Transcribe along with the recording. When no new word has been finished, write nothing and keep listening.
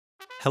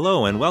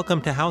Hello and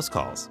welcome to House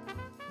Calls.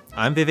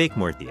 I'm Vivek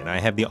Murthy and I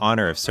have the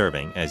honor of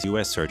serving as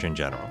U.S. Surgeon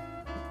General.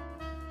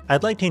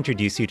 I'd like to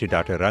introduce you to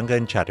Dr.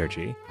 Rangan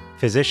Chatterjee,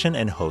 physician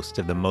and host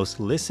of the most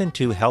listened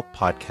to health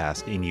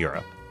podcast in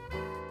Europe.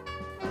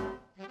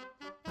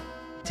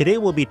 Today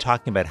we'll be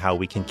talking about how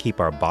we can keep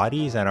our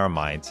bodies and our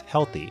minds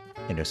healthy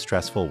in a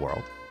stressful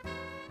world.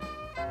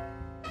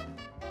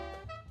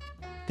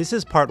 This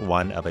is part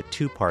one of a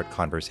two-part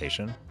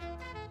conversation.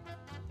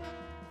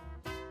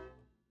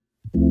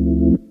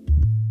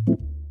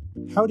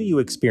 How do you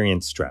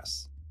experience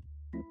stress?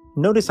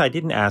 Notice I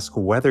didn't ask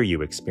whether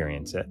you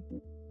experience it,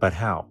 but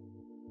how.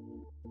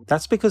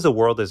 That's because the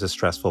world is a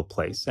stressful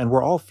place and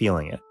we're all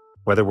feeling it,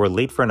 whether we're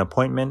late for an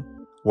appointment,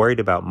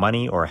 worried about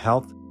money or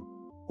health,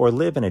 or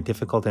live in a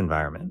difficult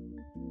environment.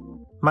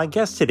 My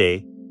guest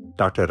today,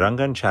 Dr.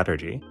 Rangan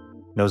Chatterjee,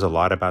 knows a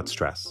lot about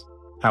stress,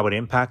 how it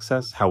impacts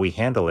us, how we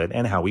handle it,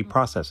 and how we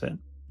process it.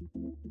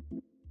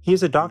 He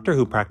is a doctor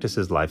who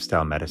practices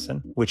lifestyle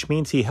medicine, which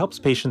means he helps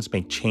patients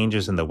make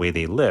changes in the way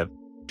they live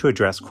to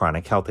address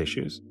chronic health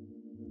issues.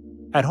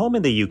 At home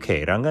in the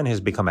UK, Rangan has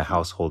become a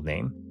household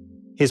name.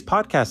 His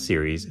podcast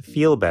series,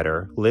 Feel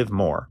Better, Live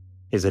More,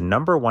 is a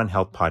 #1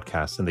 health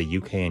podcast in the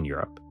UK and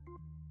Europe.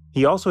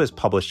 He also has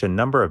published a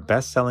number of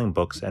best-selling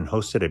books and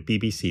hosted a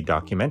BBC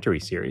documentary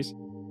series,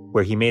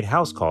 where he made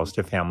house calls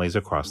to families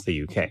across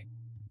the UK.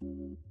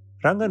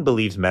 Rangan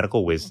believes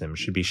medical wisdom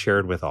should be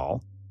shared with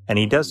all, and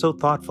he does so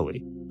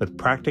thoughtfully, with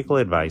practical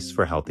advice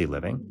for healthy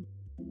living.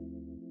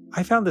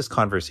 I found this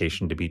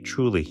conversation to be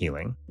truly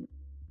healing.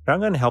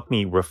 Rangan helped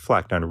me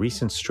reflect on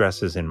recent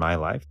stresses in my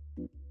life,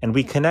 and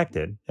we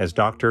connected, as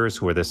doctors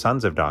who are the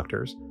sons of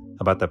doctors,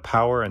 about the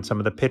power and some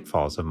of the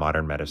pitfalls of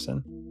modern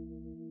medicine.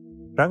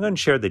 Rangan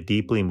shared the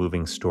deeply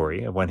moving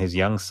story of when his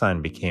young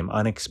son became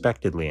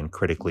unexpectedly and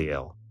critically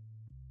ill.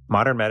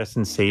 Modern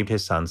medicine saved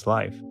his son's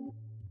life,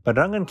 but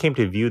Rangan came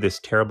to view this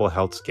terrible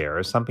health scare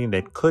as something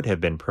that could have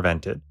been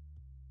prevented.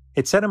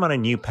 It set him on a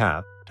new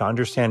path to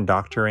understand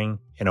doctoring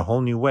in a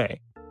whole new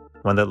way,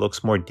 one that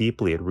looks more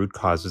deeply at root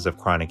causes of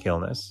chronic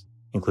illness,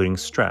 including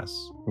stress,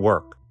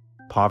 work,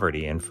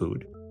 poverty, and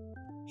food.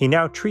 He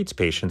now treats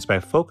patients by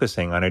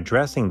focusing on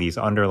addressing these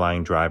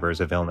underlying drivers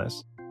of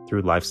illness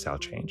through lifestyle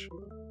change.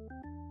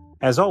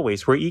 As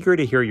always, we're eager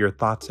to hear your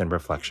thoughts and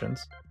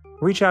reflections.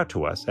 Reach out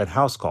to us at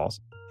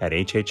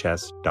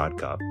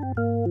housecalls@HHS.gov.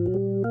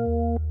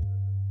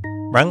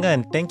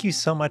 Rangan, thank you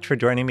so much for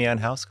joining me on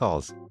House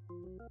Calls.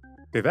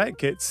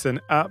 Vivek, it's an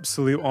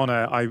absolute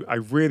honor. I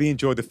really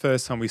enjoyed the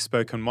first time we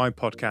spoke on my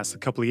podcast a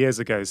couple of years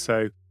ago,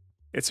 so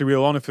it's a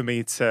real honor for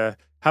me to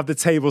have the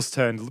tables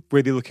turned.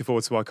 Really looking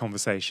forward to our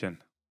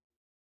conversation.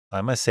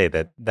 I must say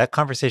that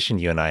conversation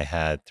you and I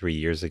had 3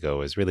 years ago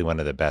was really one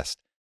of the best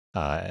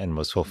and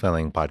most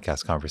fulfilling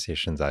podcast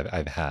conversations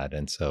I've had,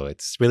 and so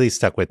it's really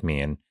stuck with me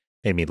and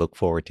made me look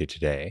forward to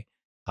today.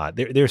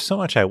 There's so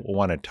much I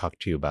want to talk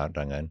to you about,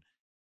 Rangan,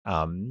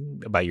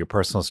 about your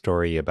personal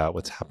story, about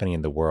what's happening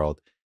in the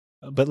world.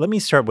 But let me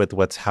start with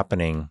what's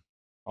happening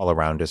all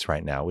around us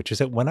right now, which is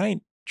that when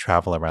I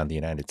travel around the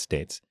United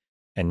States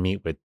and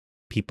meet with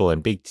people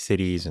in big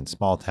cities and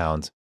small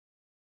towns,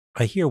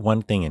 I hear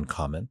one thing in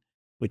common,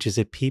 which is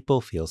that people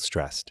feel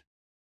stressed.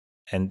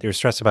 And they're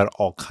stressed about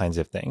all kinds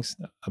of things,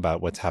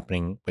 about what's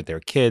happening with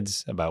their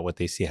kids, about what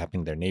they see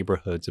happening in their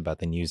neighborhoods, about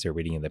the news they're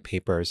reading in the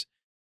papers.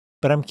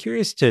 But I'm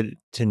curious to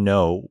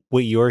know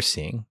what you're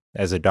seeing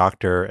as a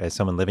doctor, as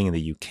someone living in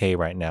the UK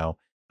right now.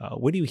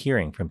 What are you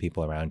hearing from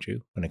people around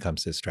you when it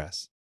comes to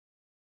stress?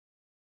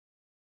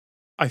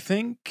 I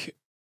think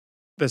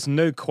there's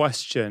no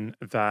question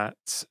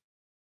that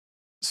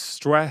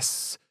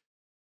stress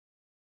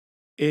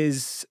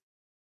is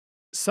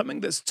something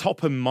that's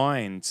top of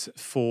mind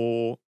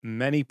for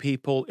many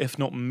people, if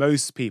not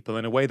most people,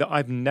 in a way that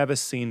I've never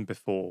seen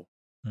before.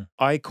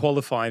 I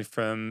qualified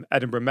from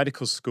Edinburgh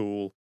Medical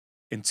School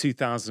in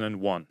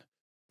 2001.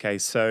 Okay,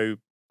 so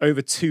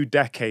over 2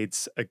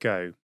 decades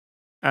ago.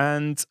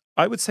 And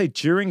I would say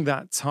during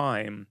that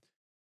time,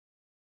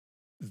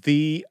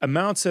 the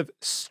amount of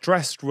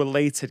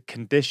stress-related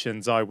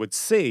conditions I would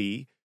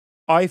see,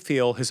 I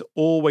feel has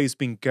always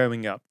been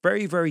going up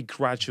very, very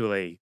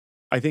gradually.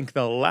 I think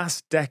the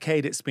last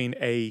decade, it's been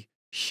a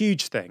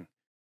huge thing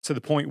to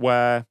the point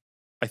where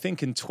I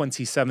think in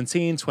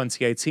 2017,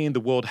 2018,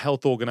 the World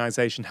Health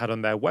Organization had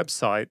on their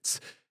website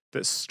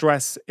that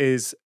stress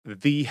is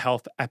the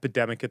health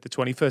epidemic of the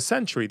 21st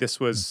century. This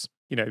was,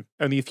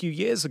 only a few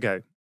years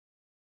ago.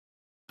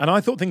 And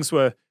I thought things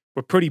were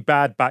pretty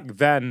bad back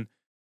then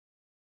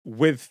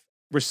with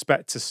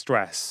respect to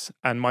stress.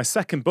 And my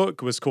second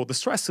book was called The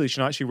Stress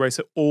Solution. I actually wrote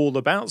it all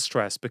about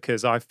stress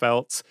because I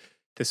felt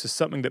this was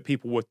something that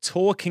people were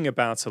talking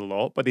about a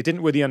lot, but they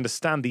didn't really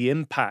understand the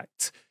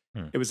impact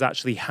it was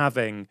actually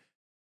having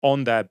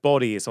on their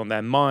bodies, on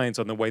their minds,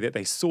 on the way that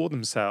they saw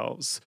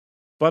themselves.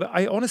 But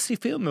I honestly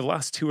feel in the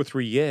last 2 or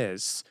 3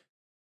 years,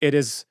 it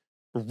has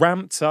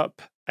ramped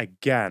up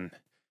again.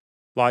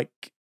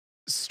 Like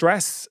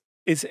stress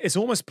it's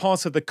almost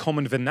part of the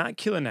common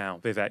vernacular now,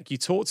 Vivek. You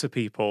talk to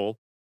people,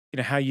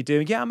 how you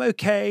doing? Yeah, I'm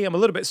okay. I'm a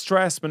little bit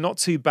stressed, but not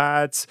too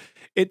bad.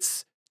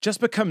 It's just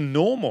become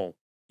normal.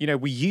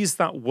 We use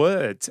that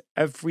word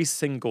every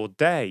single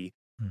day.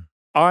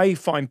 I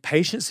find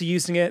patients are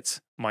using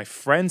it. My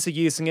friends are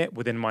using it.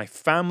 Within my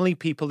family,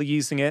 people are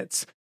using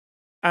it.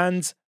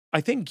 And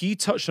I think you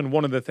touched on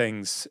one of the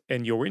things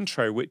in your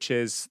intro, which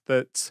is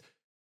that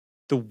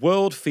the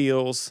world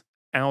feels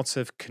out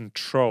of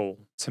control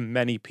to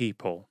many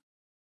people.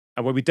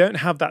 And when we don't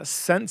have that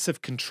sense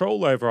of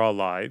control over our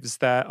lives,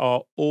 there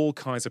are all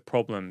kinds of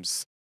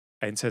problems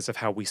in terms of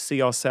how we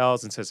see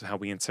ourselves, in terms of how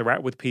we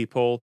interact with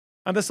people.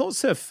 And there's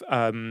lots of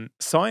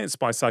science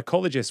by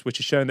psychologists which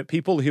has shown that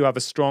people who have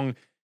a strong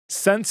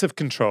sense of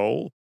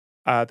control,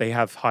 they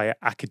have higher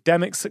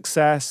academic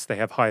success, they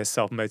have higher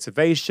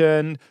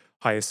self-motivation,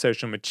 higher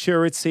social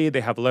maturity,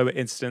 they have lower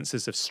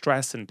incidences of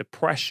stress and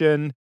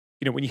depression,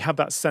 when you have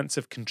that sense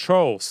of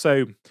control.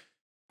 So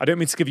I don't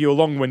mean to give you a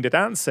long-winded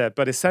answer,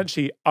 but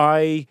essentially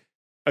I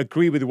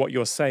agree with what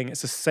you're saying.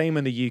 It's the same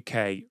in the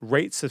UK.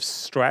 Rates of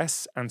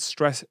stress and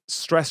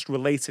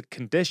stress-related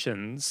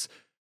conditions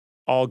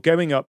are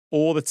going up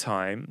all the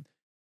time.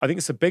 I think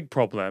it's a big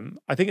problem.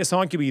 I think it's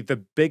arguably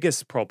the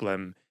biggest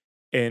problem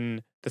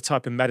in the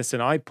type of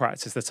medicine I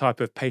practice, the type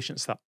of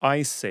patients that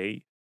I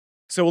see.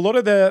 So a lot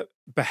of the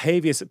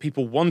behaviors that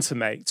people want to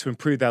make to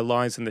improve their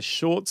lives in the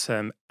short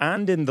term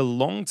and in the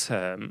long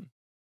term,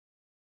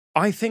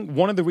 I think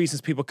one of the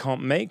reasons people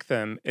can't make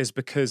them is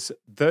because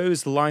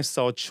those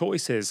lifestyle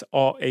choices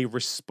are a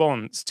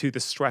response to the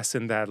stress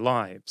in their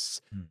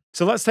lives.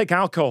 So let's take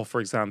alcohol,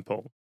 for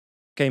example.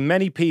 Okay,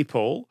 many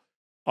people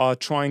are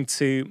trying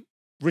to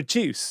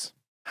reduce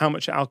how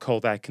much alcohol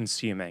they're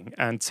consuming.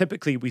 And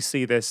typically we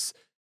see this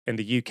in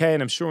the UK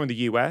and I'm sure in the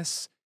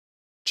US.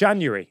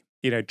 January,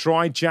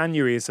 dry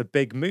January is a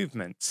big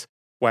movement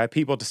where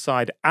people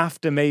decide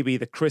after maybe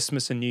the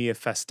Christmas and New Year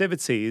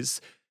festivities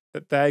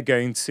that they're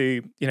going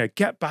to,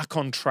 get back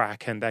on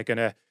track and they're going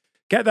to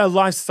get their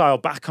lifestyle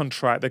back on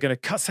track. They're going to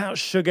cut out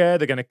sugar.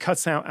 They're going to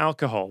cut out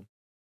alcohol.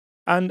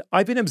 And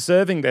I've been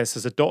observing this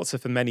as a doctor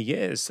for many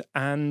years.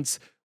 And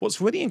what's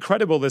really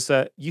incredible is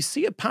that you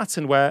see a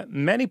pattern where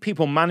many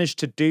people manage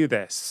to do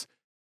this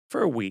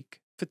for a week,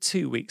 for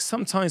 2 weeks,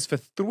 sometimes for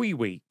 3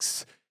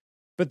 weeks.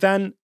 But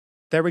then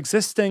their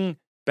existing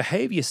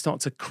behaviors start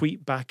to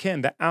creep back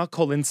in. Their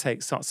alcohol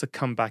intake starts to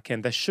come back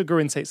in. Their sugar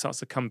intake starts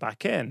to come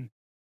back in.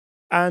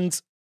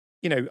 And,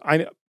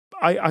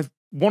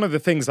 one of the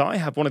things I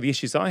have, one of the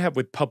issues I have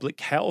with public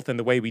health and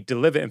the way we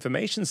deliver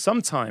information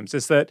sometimes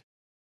is that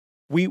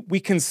we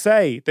can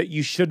say that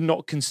you should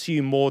not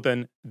consume more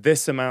than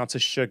this amount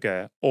of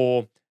sugar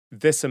or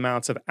this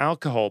amount of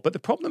alcohol. But the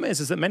problem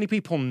is that many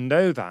people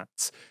know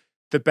that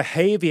the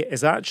behavior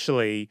is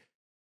actually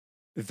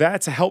there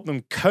to help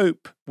them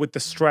cope with the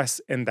stress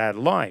in their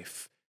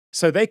life.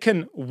 So they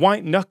can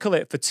white knuckle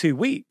it for 2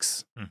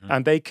 weeks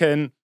and they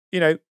can,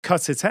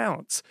 cut it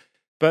out.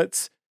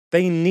 But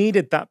they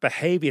needed that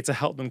behavior to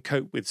help them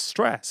cope with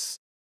stress.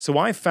 So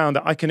I found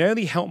that I can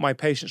only help my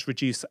patients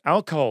reduce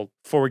alcohol,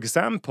 for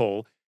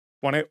example,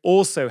 when I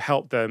also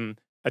help them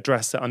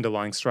address their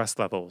underlying stress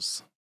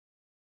levels.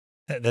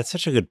 That's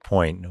such a good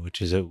point,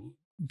 which is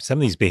some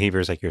of these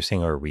behaviors, like you're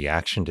saying, are a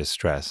reaction to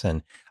stress.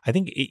 And I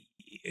think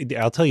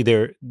I'll tell you,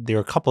 there are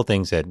a couple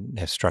things that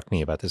have struck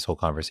me about this whole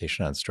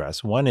conversation on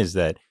stress. One is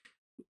that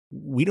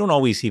we don't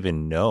always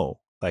even know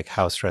like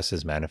how stress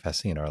is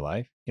manifesting in our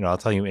life. I'll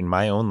tell you in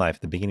my own life,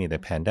 at the beginning of the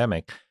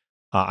pandemic,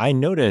 I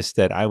noticed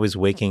that I was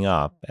waking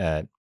up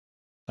at,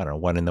 I don't know,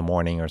 1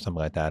 a.m. or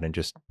something like that, and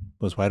just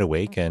was wide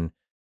awake and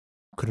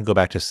couldn't go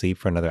back to sleep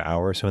for another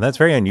hour or so. And that's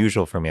very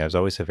unusual for me. I was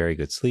always a very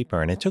good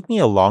sleeper. And it took me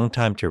a long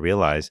time to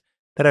realize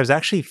that I was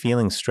actually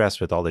feeling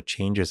stressed with all the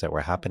changes that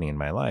were happening in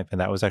my life.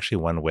 And that was actually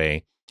one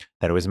way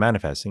that it was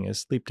manifesting as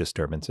sleep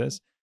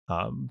disturbances.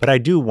 But I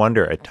do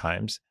wonder at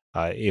times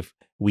if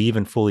we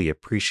even fully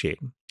appreciate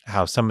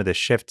how some of the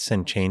shifts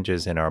and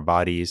changes in our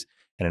bodies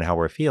and in how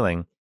we're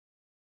feeling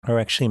are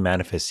actually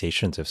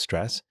manifestations of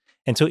stress.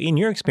 And so in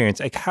your experience,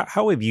 like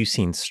how have you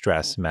seen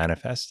stress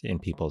manifest in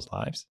people's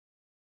lives?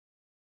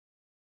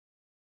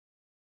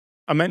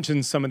 I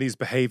mentioned some of these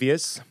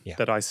behaviors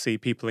that I see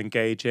people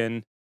engage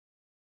in: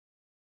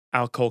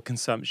 alcohol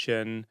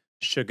consumption,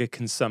 sugar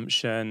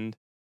consumption,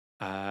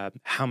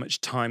 how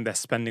much time they're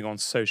spending on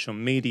social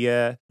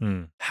media,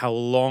 how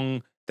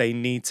long they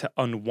need to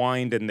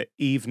unwind in the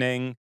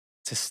evening,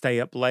 to stay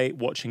up late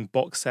watching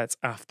box sets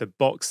after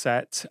box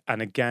set.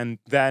 And again,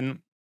 then,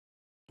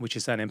 which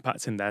is then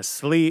impacting their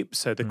sleep.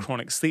 So the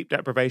chronic sleep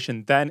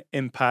deprivation then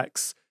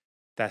impacts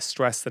their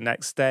stress the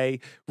next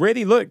day.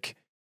 Really, look,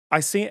 I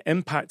see it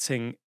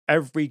impacting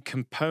every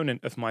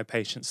component of my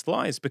patients'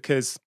 lives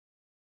because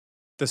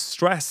the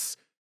stress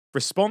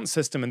response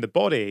system in the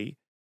body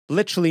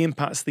literally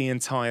impacts the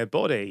entire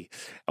body.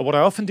 And what I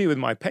often do with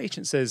my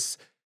patients is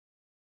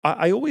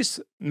I always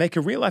make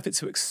a real effort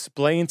to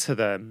explain to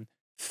them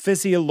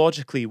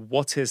physiologically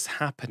what is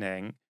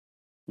happening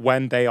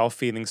when they are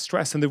feeling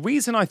stress. And the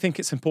reason I think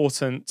it's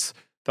important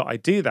that I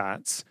do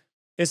that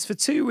is for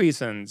 2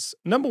 reasons.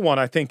 Number one,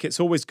 I think it's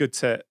always good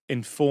to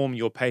inform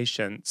your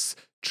patients,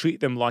 treat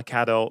them like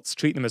adults,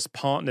 treat them as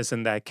partners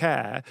in their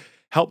care.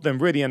 help them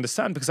really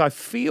understand, because I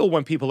feel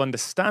when people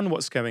understand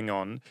what's going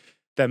on,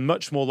 they're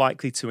much more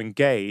likely to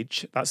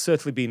engage. That's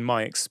certainly been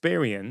my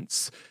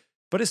experience.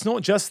 But it's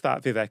not just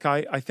that, Vivek.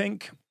 I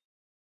think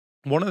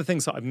one of the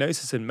things that I've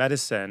noticed in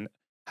medicine,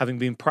 having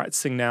been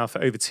practicing now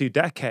for over 2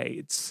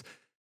 decades,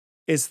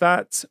 is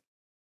that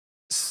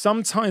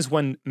sometimes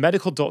when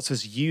medical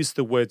doctors use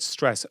the word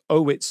stress,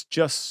 oh, it's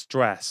just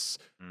stress.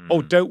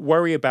 Oh, don't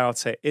worry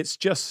about it. It's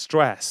just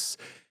stress.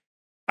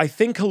 I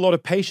think a lot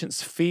of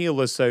patients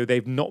feel as though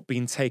they've not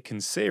been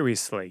taken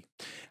seriously.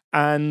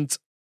 And,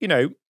 you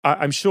know,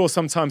 I'm sure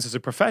sometimes as a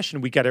profession,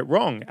 we get it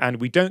wrong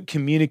and we don't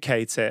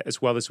communicate it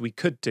as well as we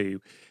could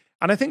do.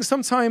 And I think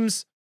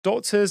sometimes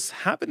doctors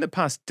have in the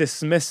past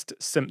dismissed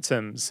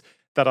symptoms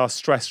that are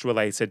stress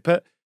related,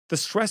 but the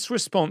stress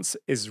response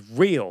is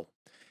real.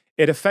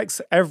 It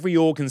affects every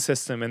organ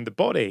system in the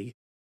body.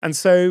 And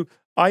so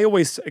I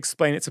always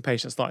explain it to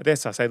patients like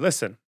this. I say,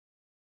 listen,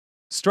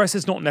 stress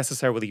is not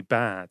necessarily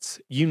bad.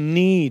 You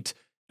need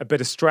a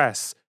bit of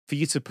stress for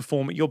you to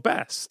perform at your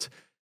best,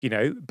 you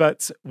know,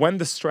 but when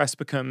the stress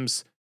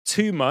becomes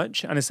too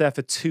much and is there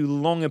for too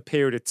long a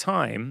period of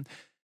time,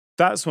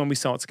 that's when we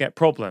start to get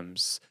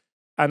problems.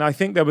 And I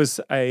think there was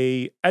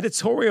an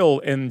editorial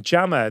in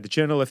JAMA, the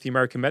Journal of the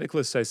American Medical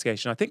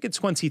Association, I think in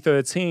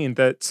 2013,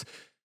 that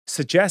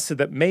suggested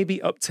that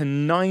maybe up to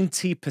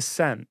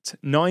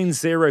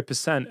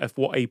 90% of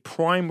what a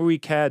primary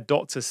care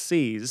doctor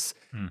sees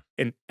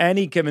in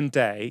any given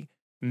day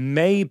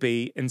may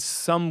be in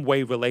some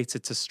way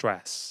related to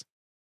stress.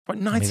 But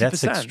 90%. I mean,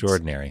 that's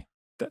extraordinary.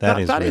 That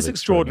is really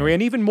extraordinary.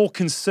 And even more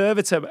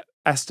conservative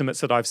estimates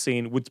that I've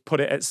seen would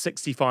put it at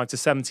 65 to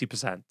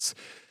 70%.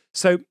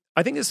 So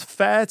I think it's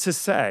fair to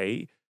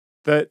say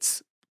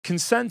that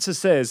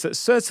consensus is that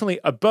certainly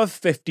above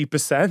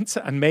 50%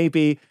 and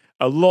maybe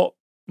a lot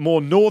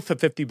more north of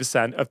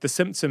 50% of the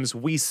symptoms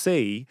we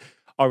see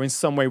are in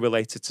some way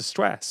related to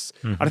stress.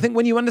 And I think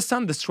when you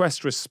understand the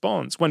stress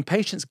response, when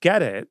patients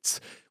get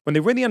it, when they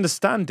really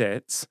understand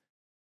it,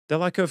 they're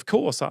like, of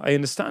course, I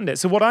understand it.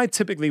 So what I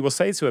typically will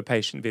say to a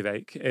patient,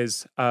 Vivek,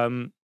 is,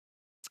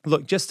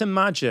 look, just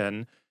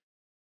imagine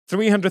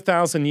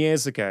 300,000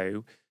 years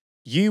ago,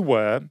 you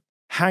were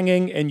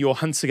hanging in your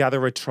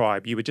hunter-gatherer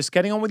tribe. You were just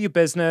getting on with your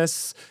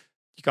business.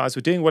 You guys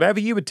were doing whatever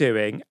you were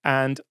doing,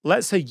 and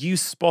let's say you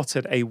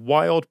spotted a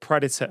wild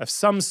predator of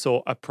some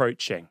sort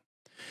approaching.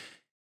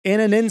 In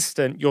an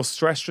instant, your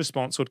stress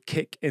response would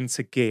kick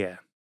into gear,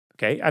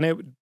 okay? And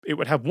it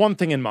would have one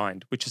thing in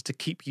mind, which is to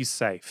keep you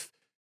safe.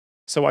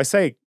 So I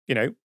say, you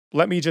know,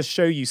 let me just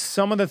show you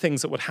some of the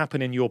things that would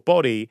happen in your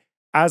body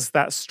as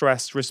that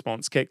stress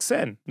response kicks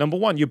in. Number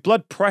one, your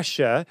blood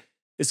pressure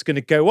is going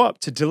to go up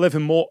to deliver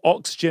more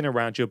oxygen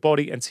around your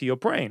body and to your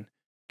brain.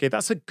 Okay,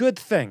 that's a good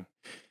thing.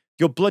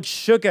 Your blood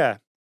sugar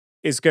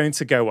is going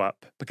to go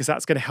up because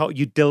that's going to help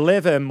you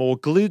deliver more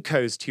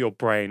glucose to your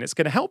brain. It's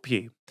going to help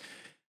you.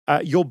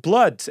 Your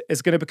blood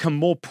is going to become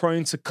more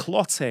prone to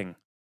clotting.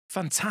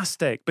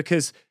 Fantastic,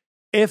 because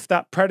if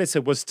that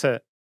predator was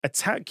to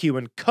attack you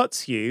and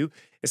cut you,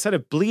 instead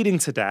of bleeding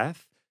to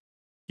death,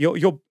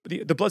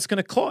 the blood's going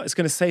to clot. It's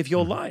going to save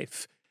your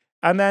life.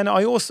 And then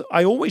I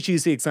always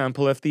use the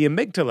example of the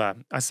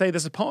amygdala. I say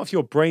there's a part of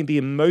your brain, the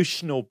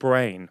emotional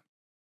brain,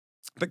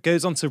 that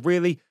goes on to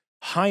really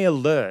high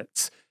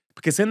alert,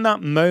 because in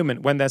that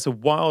moment when there's a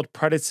wild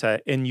predator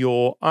in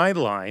your eye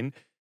line,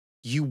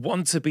 you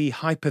want to be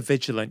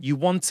hypervigilant. You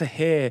want to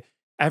hear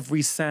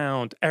every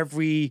sound,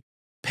 every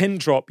pin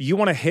drop. You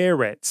want to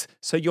hear it.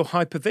 So you're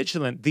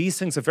hypervigilant. These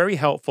things are very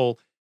helpful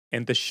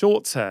in the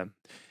short term.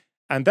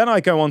 And then I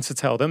go on to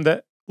tell them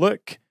that,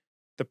 look,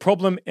 the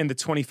problem in the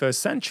 21st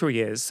century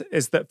is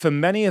that for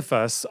many of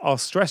us, our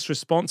stress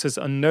responses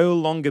are no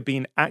longer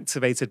being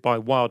activated by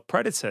wild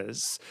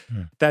predators.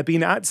 They're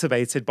being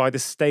activated by the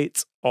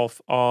state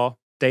of our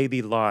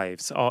daily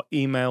lives, our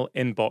email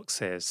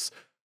inboxes,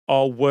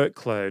 our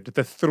workload,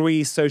 the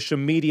 3 social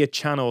media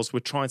channels we're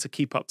trying to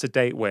keep up to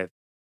date with,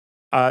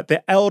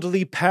 the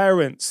elderly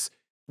parents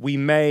we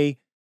may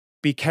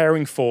be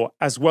caring for,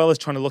 as well as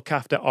trying to look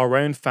after our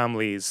own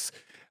families.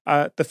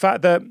 The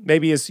fact that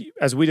maybe,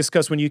 as we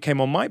discussed when you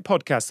came on my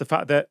podcast, the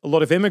fact that a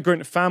lot of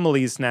immigrant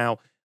families now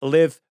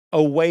live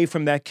away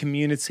from their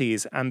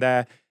communities and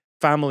their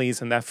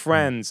families and their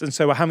friends, and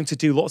so are having to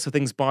do lots of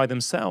things by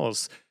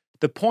themselves.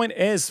 The point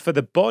is, for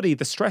the body,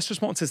 the stress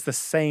response is the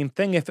same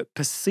thing. If it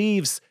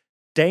perceives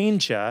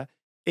danger,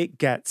 it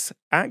gets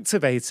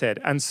activated.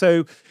 And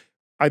so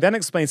I then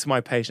explain to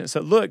my patients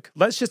that, look,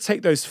 let's just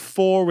take those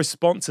 4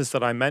 responses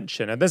that I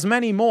mentioned, and there's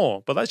many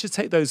more, but let's just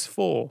take those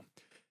 4.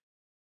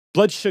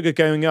 Blood sugar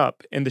going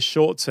up in the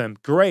short term,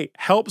 great,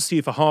 helps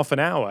you for half an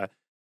hour.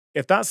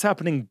 If that's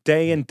happening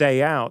day in,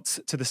 day out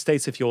to the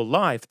state of your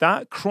life,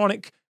 that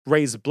chronic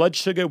raised blood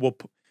sugar will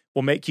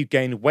make you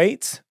gain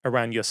weight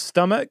around your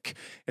stomach.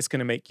 It's going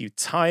to make you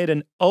tired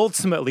and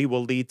ultimately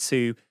will lead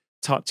to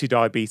type 2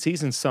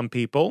 diabetes in some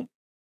people.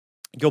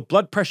 Your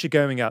blood pressure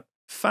going up,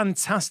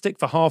 fantastic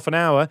for half an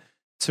hour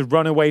to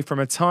run away from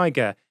a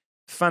tiger.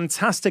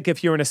 Fantastic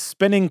if you're in a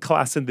spinning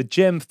class in the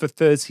gym for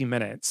 30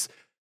 minutes.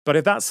 But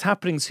if that's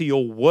happening to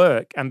your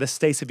work and the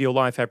state of your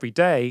life every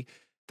day,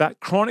 that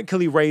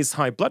chronically raised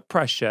high blood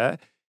pressure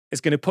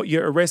is going to put you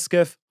at a risk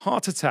of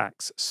heart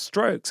attacks,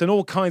 strokes, and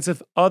all kinds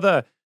of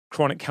other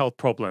chronic health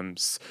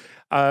problems.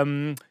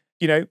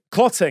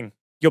 Clotting.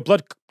 Your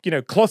blood,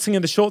 clotting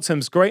in the short term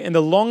is great. In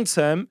the long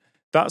term,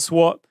 that's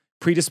what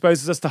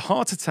predisposes us to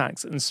heart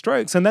attacks and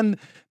strokes. And then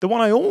the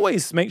one I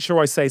always make sure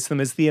I say to them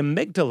is the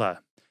amygdala.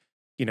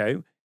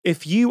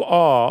 If you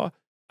are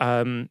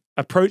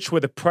approached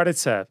with a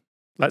predator,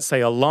 let's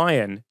say a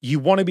lion, you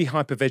want to be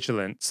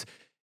hypervigilant.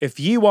 If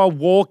you are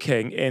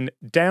walking in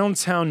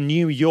downtown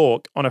New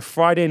York on a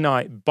Friday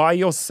night by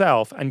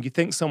yourself and you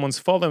think someone's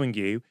following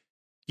you,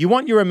 you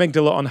want your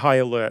amygdala on high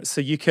alert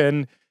so you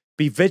can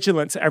be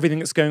vigilant to everything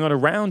that's going on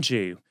around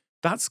you.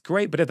 That's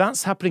great. But if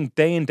that's happening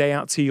day in, day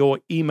out to your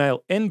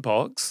email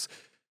inbox,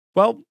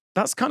 well,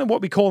 that's kind of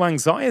what we call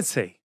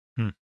anxiety,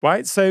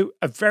 right? So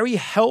a very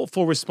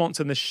helpful response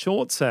in the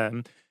short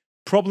term,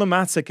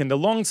 problematic in the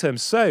long term.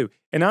 So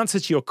in answer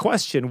to your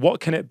question, what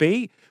can it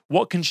be?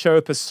 What can show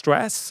up as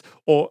stress,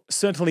 or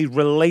certainly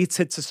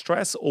related to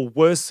stress or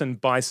worsened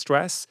by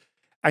stress?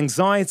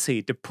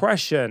 Anxiety,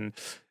 depression,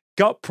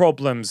 gut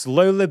problems,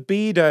 low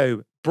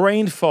libido,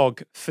 brain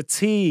fog,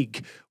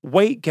 fatigue,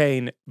 weight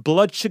gain,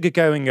 blood sugar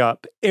going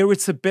up,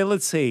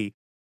 irritability,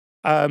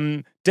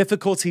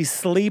 difficulty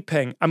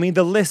sleeping. I mean,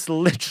 the list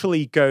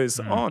literally goes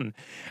on.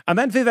 And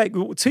then,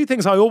 Vivek, two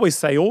things I always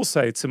say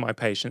also to my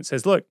patients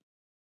is, look,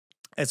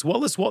 as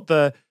well as what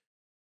the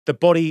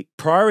body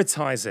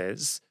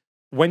prioritizes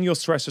when your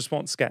stress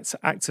response gets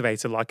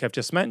activated, like I've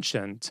just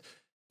mentioned,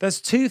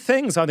 there's two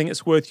things I think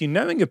it's worth you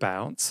knowing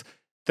about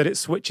that it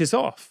switches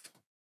off.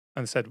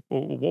 And I said,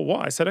 well,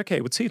 what? I said,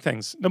 okay, well, two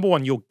things. Number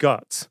one, your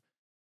gut,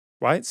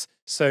 right?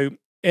 So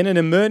in an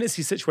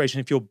emergency situation,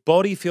 if your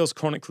body feels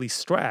chronically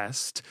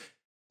stressed,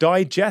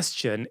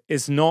 digestion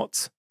is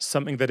not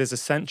something that is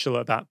essential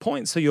at that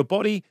point. So your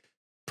body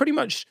pretty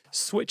much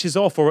switches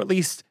off, or at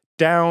least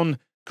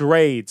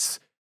downgrades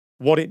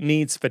what it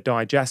needs for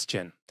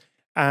digestion.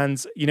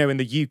 And, in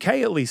the UK,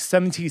 at least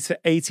 70 to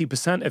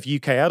 80% of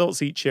UK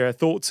adults each year are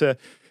thought to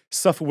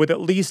suffer with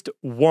at least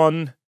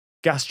one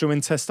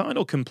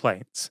gastrointestinal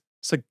complaint.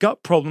 So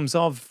gut problems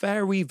are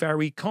very,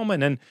 very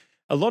common. And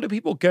a lot of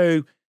people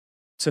go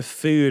to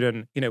food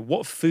and,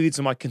 what foods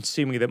am I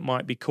consuming that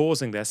might be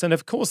causing this? And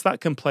of course,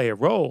 that can play a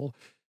role.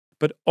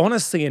 But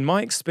honestly, in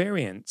my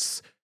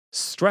experience,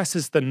 stress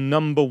is the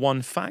number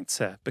one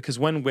factor, because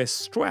when we're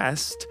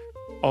stressed,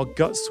 our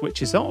gut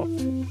switches off.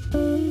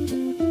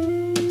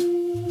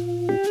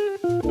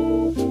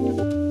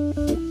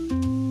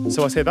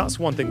 So I say that's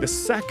one thing. The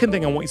second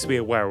thing I want you to be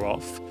aware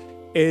of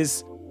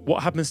is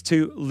what happens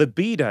to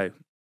libido.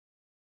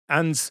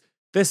 And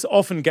this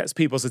often gets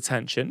people's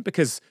attention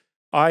because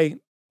I,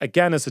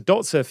 again, as a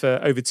doctor for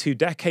over 2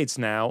 decades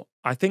now,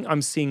 I think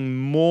I'm seeing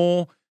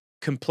more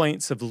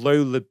complaints of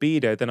low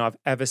libido than I've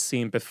ever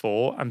seen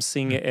before. I'm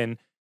seeing it in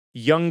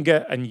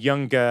younger and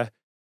younger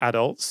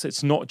adults.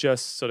 It's not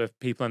just sort of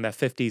people in their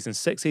 50s and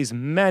 60s.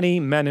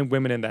 Many men and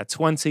women in their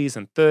 20s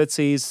and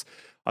 30s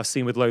I've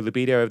seen with low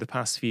libido over the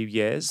past few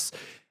years.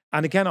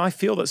 And again, I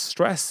feel that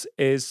stress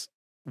is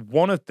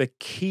one of the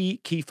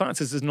key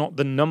factors, is not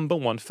the number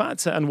one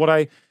factor. And what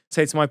I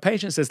say to my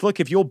patients is,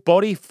 look, if your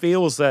body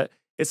feels that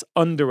it's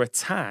under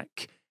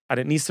attack and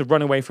it needs to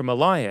run away from a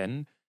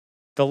lion,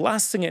 the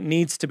last thing it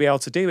needs to be able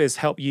to do is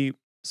help you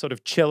sort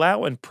of chill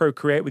out and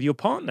procreate with your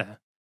partner.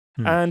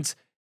 And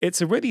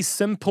it's a really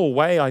simple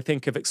way, I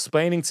think, of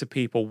explaining to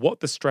people what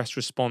the stress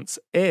response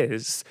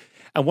is.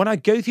 And when I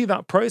go through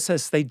that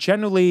process, they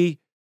suddenly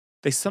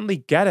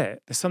get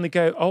it. They suddenly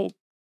go, oh,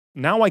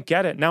 now I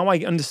get it. Now I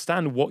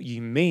understand what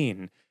you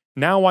mean.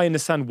 Now I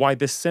understand why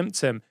this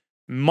symptom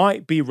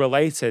might be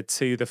related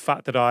to the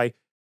fact that I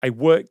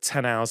work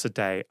 10 hours a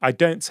day. I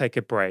don't take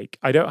a break.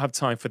 I don't have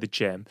time for the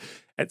gym,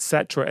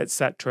 etc.,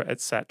 etc.,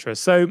 etc.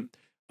 So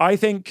I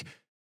think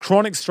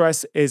chronic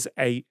stress is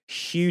a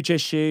huge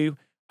issue.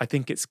 I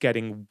think it's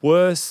getting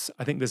worse.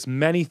 I think there's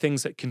many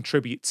things that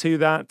contribute to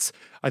that.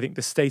 I think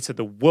the state of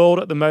the world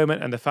at the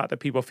moment and the fact that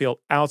people feel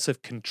out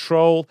of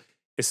control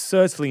is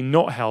certainly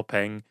not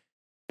helping.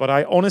 But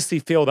I honestly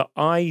feel that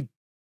I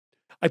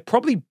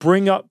probably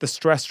bring up the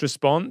stress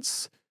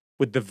response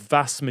with the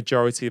vast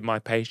majority of my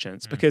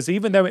patients, because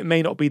even though it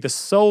may not be the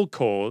sole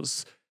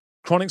cause,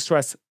 chronic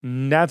stress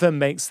never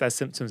makes their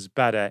symptoms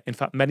better. In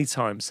fact, many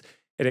times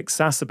it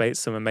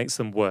exacerbates them and makes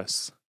them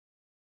worse.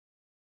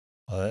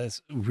 Well,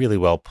 that's really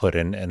well put.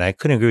 And I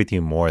couldn't agree with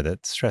you more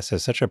that stress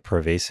has such a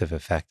pervasive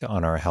effect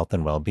on our health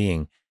and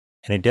well-being.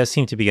 And it does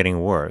seem to be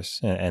getting worse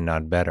and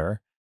not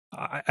better.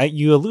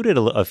 You alluded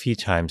a few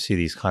times to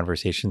these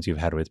conversations you've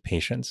had with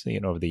patients,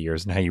 over the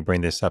years, and how you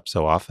bring this up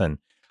so often.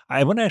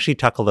 I want to actually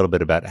talk a little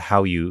bit about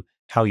how you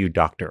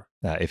doctor,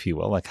 if you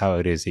will, like how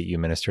it is that you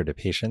minister to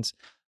patients.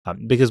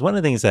 Because one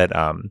of the things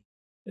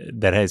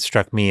that has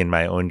struck me in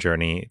my own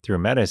journey through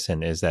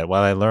medicine is that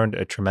while I learned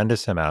a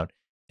tremendous amount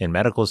in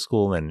medical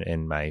school and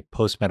in my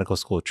post-medical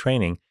school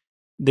training,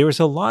 there was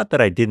a lot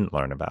that I didn't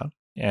learn about.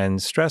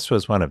 And stress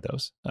was one of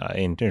those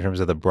in terms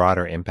of the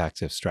broader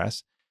impacts of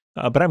stress.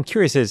 But I'm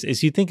curious,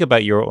 as you think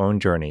about your own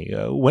journey,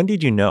 when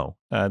did you know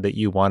that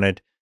you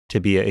wanted to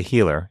be a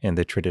healer in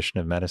the tradition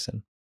of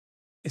medicine?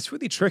 It's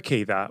really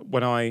tricky that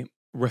when I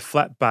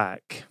reflect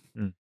back,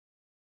 Mm.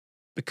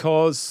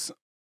 because,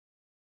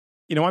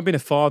 I've been a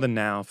father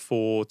now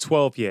for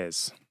 12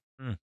 years,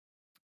 Mm.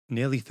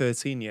 nearly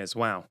 13 years.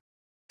 Wow.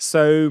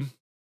 So,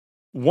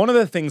 one of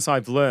the things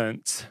I've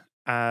learnt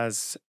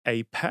as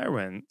a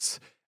parent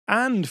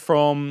and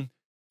from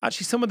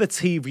actually some of the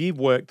TV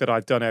work that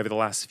I've done over the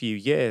last few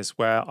years,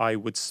 where I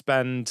would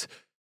spend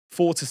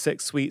 4 to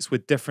 6 weeks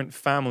with different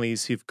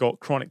families who've got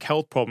chronic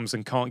health problems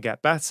and can't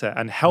get better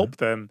and Mhm. help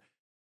them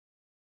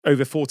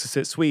over 4 to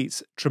 6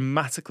 weeks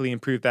dramatically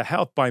improve their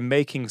health by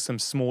making some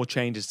small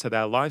changes to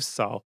their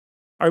lifestyle.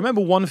 I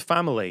remember one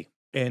family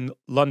in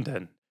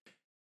London,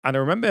 and I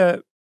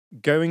remember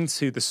going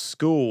to the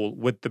school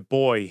with the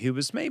boy who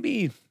was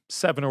maybe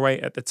 7 or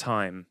 8 at the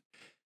time.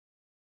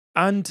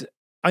 And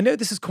I know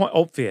this is quite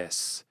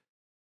obvious,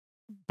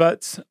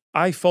 but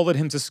I followed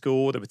him to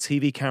school. There were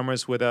TV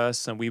cameras with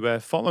us, and we were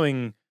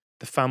following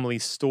the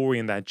family's story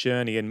and their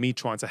journey and me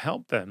trying to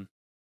help them.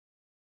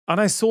 And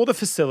I saw the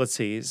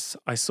facilities,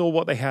 I saw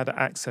what they had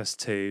access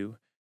to.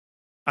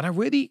 And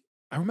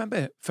I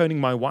remember phoning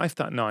my wife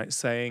that night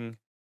saying,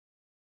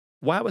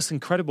 wow, it's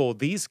incredible.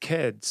 These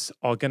kids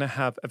are going to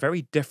have a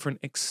very different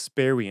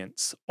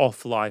experience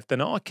off life than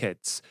our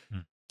kids.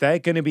 Mm. They're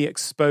going to be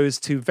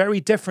exposed to very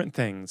different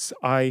things.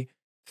 I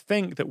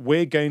think that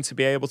we're going to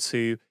be able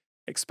to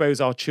expose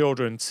our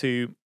children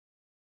to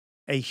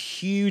a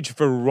huge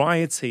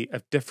variety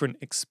of different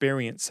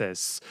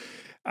experiences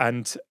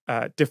and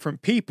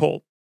different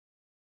people.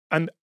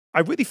 And I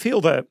really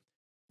feel that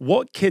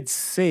what kids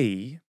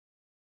see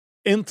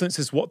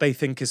influences what they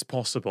think is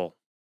possible,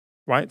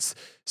 right?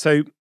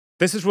 So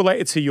this is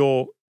related to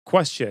your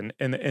question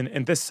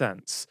in this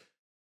sense.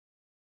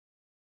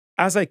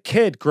 As a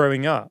kid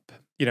growing up,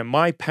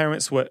 my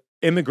parents were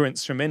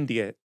immigrants from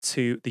India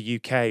to the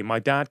UK. My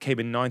dad came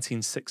in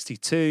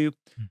 1962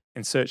 Mm.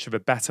 in search of a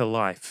better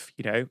life,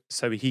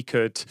 so he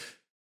could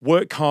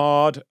work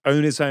hard,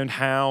 own his own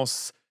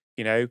house,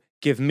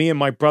 give me and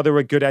my brother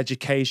a good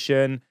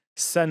education,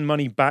 send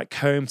money back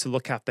home to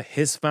look after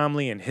his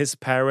family and his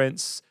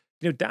parents.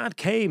 Dad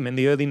came in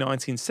the early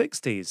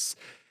 1960s.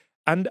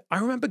 And I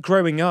remember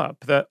growing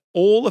up that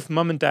all of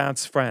mum and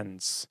dad's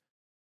friends,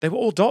 they were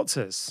all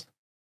doctors.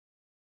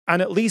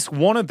 And at least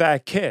one of their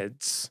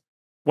kids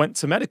went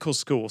to medical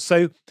school.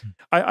 So Mm.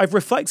 I've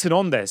reflected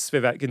on this,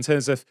 Vivek, in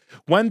terms of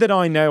when did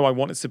I know I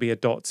wanted to be a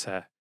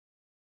doctor?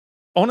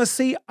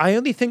 Honestly, I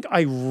only think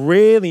I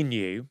really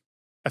knew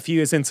a few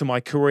years into my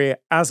career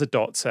as a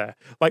doctor,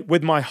 like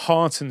with my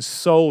heart and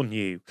soul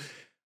knew.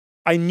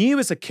 I knew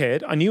as a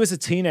kid, I knew as a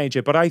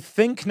teenager, but I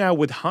think now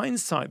with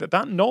hindsight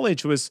that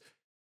knowledge was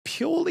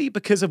purely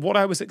because of what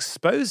I was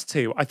exposed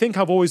to. I think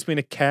I've always been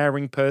a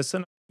caring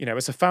person.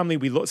 As a family,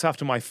 we looked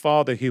after my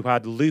father who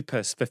had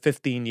lupus for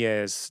 15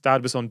 years.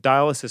 Dad was on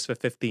dialysis for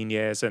 15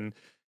 years. And,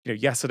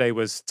 yesterday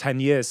was 10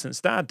 years since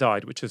dad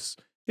died, which was,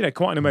 quite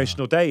an Wow.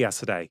 emotional day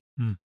yesterday.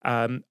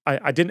 Mm.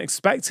 I didn't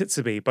expect it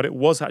to be, but it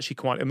was actually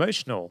quite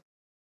emotional.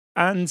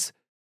 And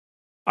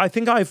I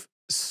think I've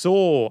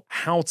saw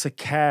how to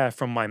care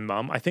from my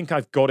mum. I think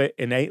I've got it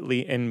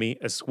innately in me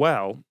as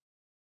well.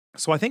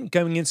 So I think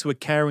going into a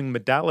caring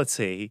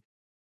modality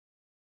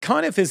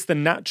kind of is the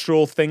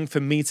natural thing for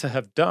me to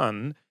have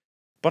done.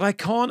 But I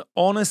can't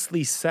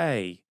honestly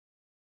say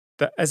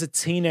that as a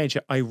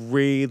teenager, I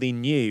really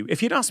knew.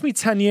 If you'd asked me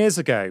 10 years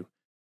ago,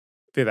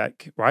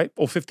 Vivek, right?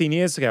 Or 15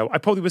 years ago, I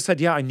probably would have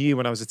said, yeah, I knew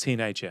when I was a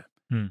teenager.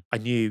 Mm. I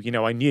knew,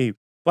 I knew.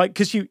 Like,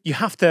 because you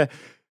have to,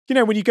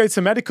 when you go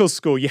to medical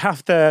school, you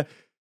have to,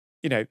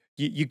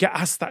 you get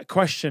asked that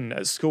question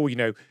at school,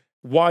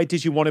 why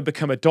did you want to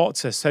become a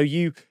doctor? So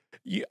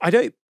I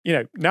don't,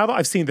 now that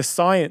I've seen the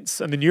science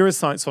and the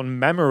neuroscience on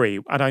memory,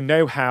 and I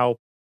know how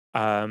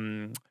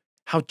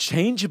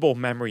changeable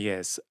memory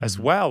is as Mhm.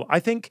 well, I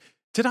think,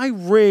 did I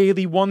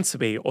really want to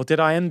be, or did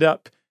I end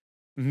up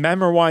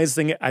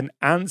memorizing an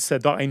answer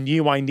that I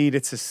knew I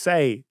needed to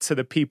say to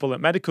the people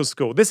at medical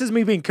school? This is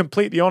me being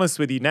completely honest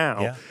with you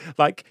now. Yeah.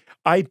 Like,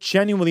 I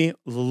genuinely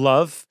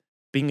love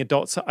being a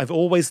doctor. I've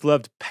always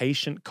loved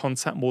patient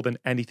contact more than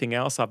anything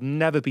else. I've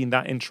never been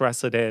that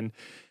interested in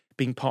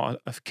being part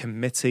of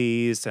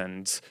committees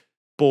and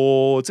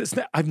boards.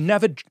 I've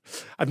never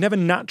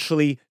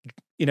naturally,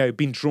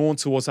 been drawn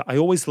towards it. I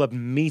always loved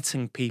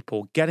meeting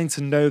people, getting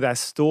to know their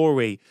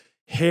story,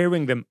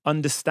 hearing them,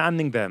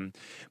 understanding them.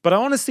 But I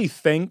honestly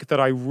think that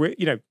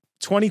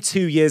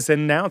 22 years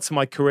in now to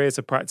my career as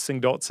a practicing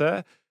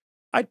doctor,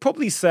 I'd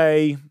probably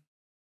say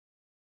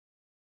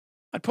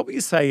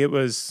it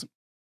was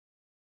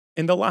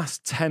in the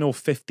last 10 or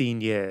 15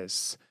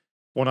 years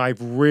when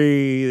I've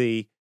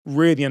really,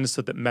 really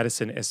understood that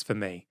medicine is for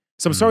me.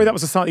 So I'm sorry that Mm.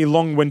 was a slightly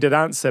long-winded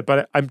answer,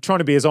 but I'm trying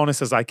to be as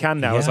honest as I can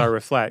now as I Yeah.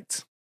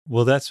 reflect.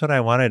 Well, that's what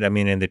I wanted. I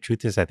mean, and the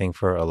truth is, I think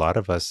for a lot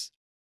of us,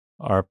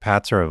 our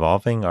paths are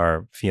evolving,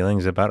 our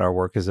feelings about our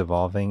work is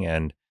evolving,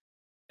 and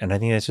I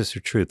think that's just the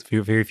truth.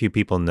 Very few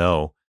people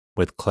know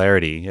with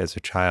clarity as a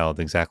child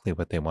exactly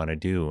what they want to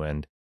do,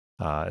 and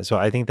So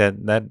I think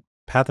that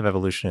path of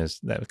evolution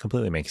that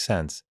completely makes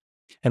sense.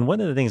 And one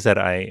of the things that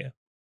I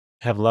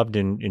have loved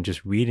in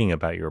just reading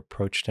about your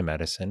approach to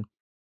medicine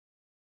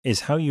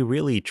is how you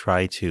really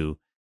try to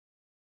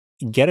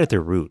get at the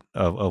root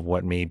of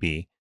what may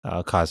be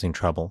causing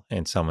trouble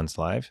in someone's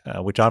life,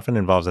 which often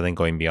involves, I think,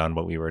 going beyond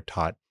what we were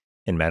taught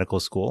in medical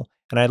school.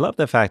 And I love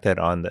the fact that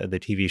on the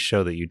TV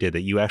show that you did,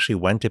 that you actually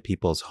went to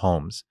people's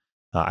homes.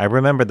 I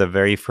remember the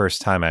very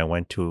first time I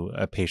went to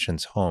a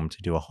patient's home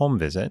to do a home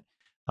visit,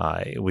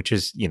 which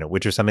is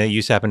something that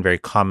used to happen very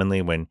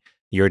commonly when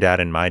your dad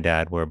and my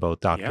dad were both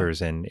Yeah.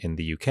 doctors in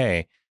the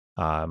UK.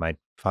 My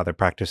father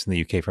practiced in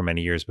the UK for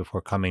many years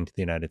before coming to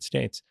the United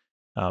States.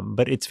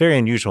 But it's very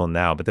unusual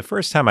now. But the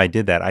first time I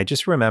did that, I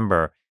just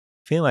remember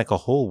feeling like a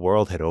whole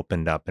world had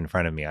opened up in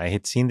front of me. I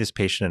had seen this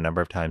patient a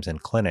number of times in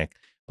clinic,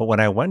 but when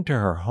I went to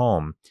her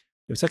home,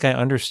 it was like I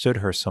understood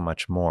her so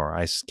much more.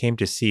 Came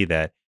to see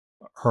that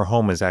her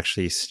home was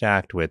actually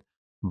stacked with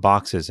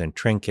boxes and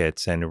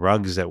trinkets and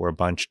rugs that were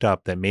bunched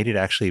up that made it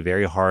actually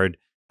very hard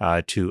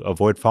to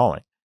avoid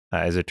falling,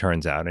 as it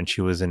turns out. And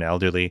she was an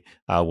elderly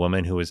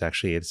woman who was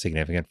actually at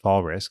significant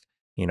fall risk.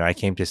 I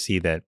came to see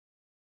that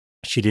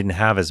she didn't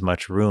have as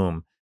much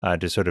room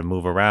to sort of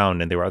move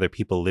around, and there were other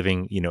people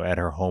living, at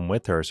her home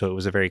with her. So it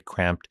was a very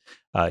cramped,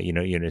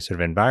 sort of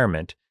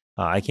environment.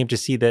 I came to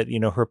see that,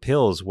 her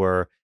pills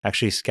were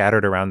actually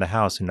scattered around the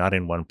house and not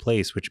in one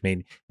place, which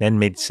made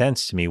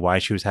sense to me why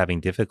she was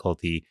having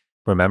difficulty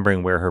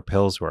remembering where her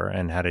pills were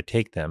and how to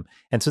take them.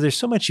 And so there's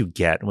so much you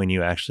get when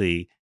you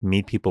actually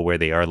meet people where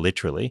they are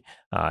literally,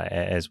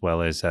 as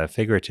well as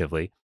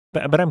figuratively.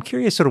 But I'm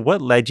curious, sort of,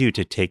 what led you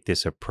to take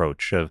this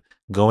approach of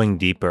going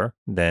deeper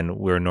than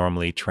we're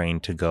normally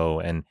trained to go,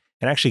 and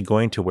actually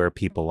going to where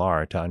people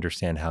are to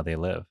understand how they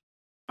live.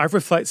 I've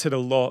reflected a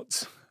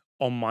lot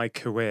on my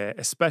career,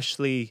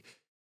 especially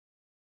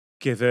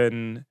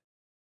given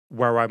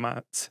where I'm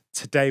at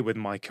today with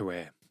my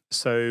career.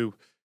 So,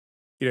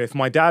 if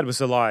my dad was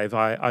alive,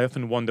 I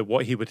often wonder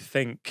what he would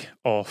think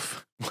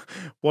of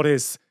what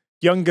his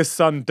youngest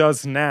son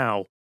does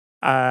now.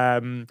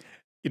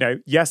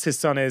 Yes, his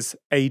son is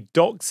a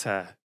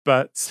doctor,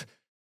 but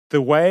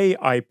the way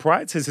I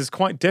practice is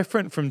quite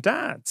different from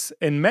dad's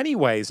in many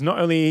ways. Not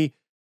only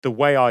the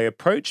way I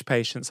approach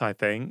patients, I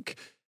think,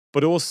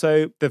 but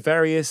also the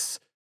various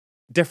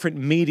different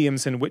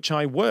mediums in which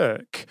I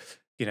work.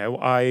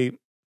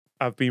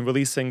 I've been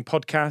releasing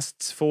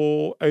podcasts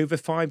for over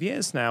 5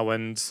 years now,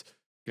 and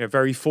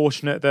very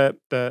fortunate that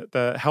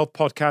the health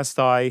podcast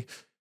I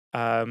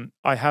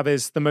have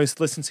is the most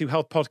listened to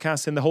health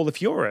podcast in the whole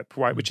of Europe,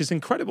 right? Which is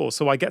incredible.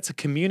 So I get to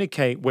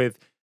communicate with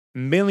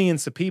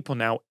millions of people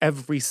now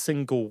every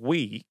single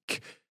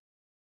week.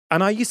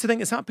 And I used to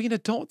think, is that being a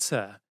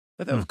doctor?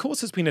 Of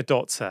course it's being a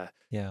doctor.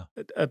 Yeah.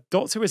 A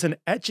doctor is an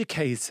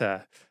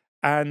educator.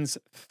 And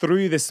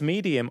through this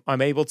medium,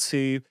 I'm able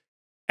to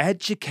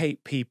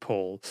educate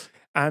people.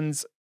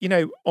 And,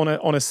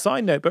 on a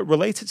side note, but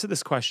related to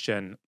this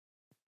question,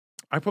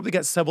 I probably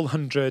get several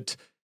hundred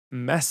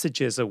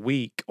messages a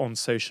week on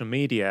social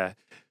media,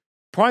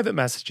 private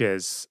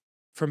messages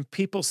from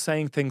people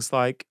saying things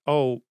like,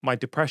 oh, my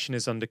depression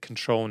is under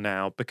control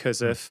now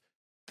because of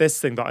this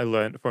thing that I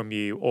learned from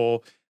you,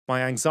 or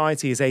my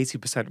anxiety is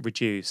 80%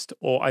 reduced,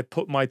 or I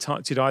put my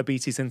type 2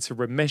 diabetes into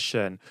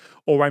remission,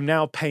 or I'm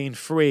now pain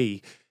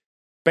free,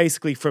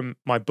 basically from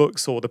my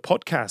books or the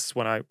podcasts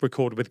when I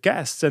record with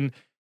guests. And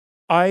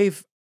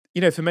I've,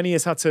 for many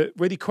years had to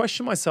really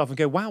question myself and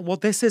go, wow, well,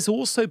 this is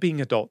also being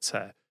a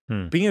doctor.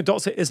 Being a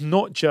doctor is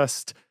not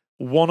just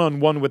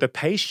one-on-one with a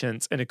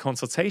patient in a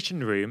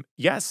consultation room.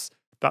 Yes,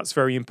 that's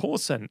very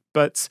important.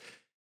 But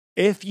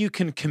if you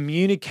can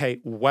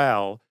communicate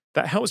well,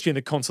 that helps you in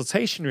the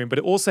consultation room, but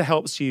it also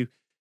helps you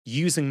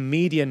using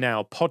media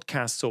now,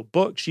 podcasts or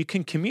books. You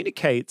can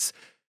communicate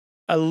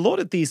a lot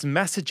of these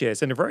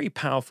messages in a very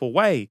powerful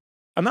way.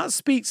 And that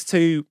speaks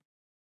to,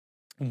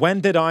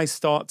 when did I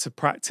start to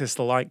practice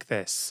like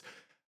this?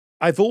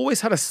 I've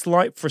always had a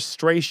slight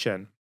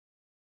frustration,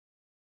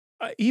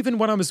 even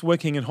when I was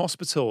working in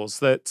hospitals,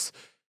 that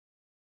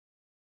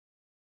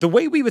the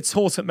way we were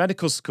taught at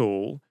medical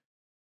school,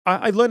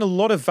 I learned a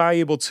lot of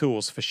valuable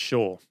tools for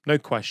sure, no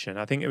question.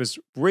 I think it was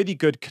really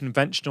good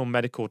conventional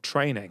medical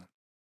training.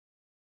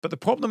 But the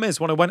problem is,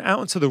 when I went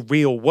out into the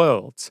real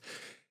world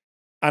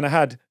and I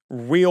had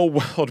real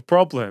world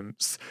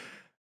problems,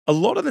 a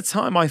lot of the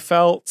time I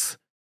felt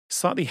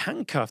slightly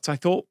handcuffed. I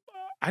thought,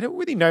 I don't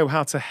really know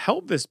how to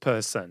help this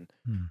person.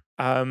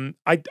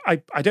 I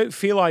don't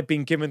feel I've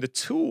been given the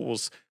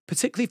tools,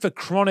 particularly for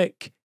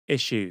chronic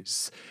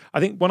issues. I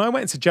think when I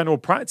went into general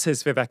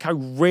practice, Vivek, I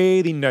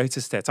really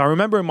noticed it. I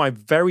remember in my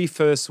very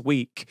first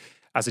week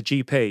as a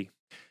GP,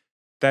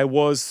 there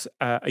was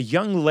a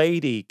young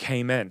lady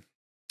came in.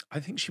 I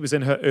think she was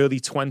in her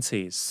early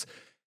 20s.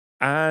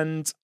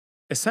 And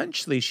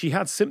essentially, she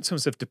had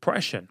symptoms of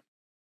depression.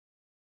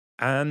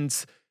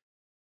 And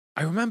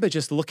I remember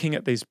just looking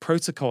at these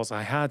protocols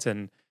I had,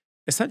 and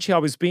essentially I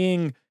was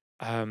being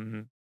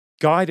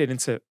guided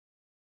into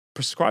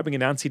prescribing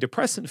an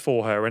antidepressant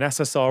for her, an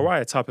SSRI,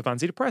 a type of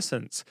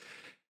antidepressant.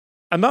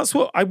 And that's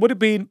what I would have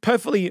been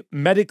perfectly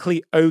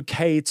medically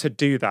okay to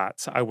do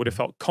that. I would have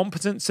felt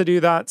competent to do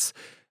that.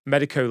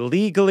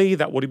 Medico-legally,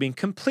 that would have been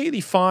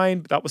completely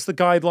fine. That was the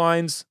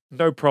guidelines,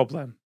 no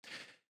problem.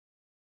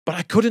 But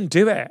I couldn't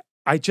do it.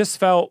 I just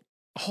felt,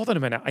 hold on a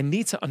minute, I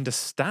need to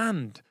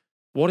understand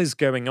what is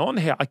going on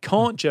here. I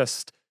can't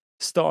just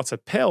start a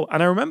pill.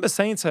 And I remember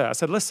saying to her, I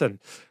said, listen,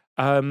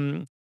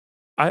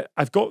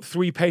 I've got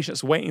 3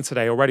 patients waiting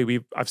today already.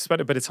 I've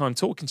spent a bit of time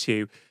talking to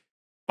you.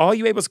 Are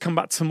you able to come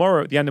back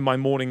tomorrow at the end of my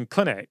morning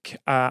clinic?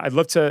 I'd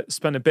love to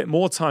spend a bit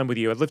more time with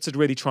you. I'd love to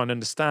really try and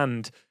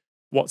understand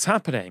what's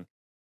happening.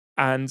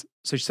 And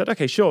so she said,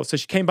 okay, sure. So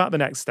she came back the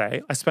next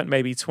day. I spent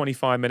maybe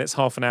 25 minutes,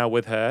 half an hour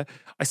with her.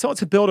 I started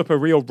to build up a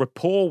real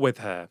rapport with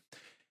her.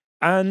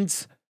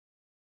 And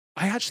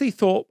I actually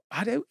thought,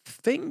 I don't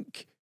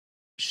think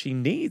she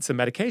needs a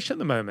medication at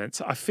the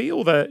moment. I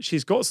feel that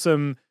she's got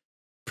some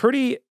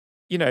pretty,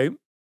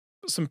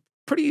 some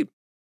pretty, I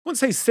wouldn't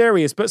say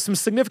serious, but some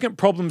significant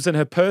problems in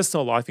her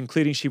personal life,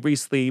 including she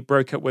recently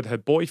broke up with her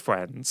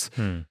boyfriend,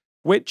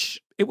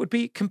 which it would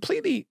be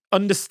completely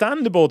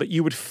understandable that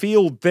you would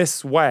feel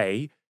this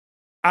way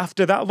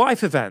after that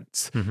life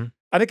event. And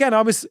again,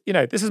 I was,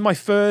 this is my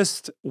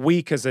first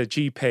week as a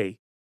GP.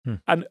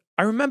 And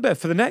I remember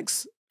for the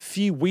next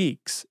few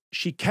weeks,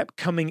 she kept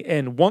coming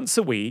in once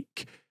a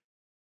week.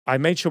 I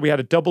made sure we had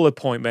a double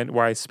appointment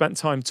where I spent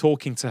time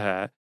talking to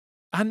her.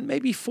 And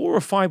maybe 4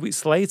 or 5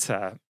 weeks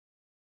later,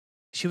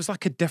 she was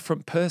like a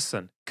different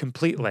person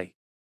completely.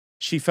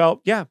 She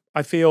felt, yeah,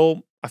 I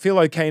feel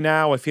okay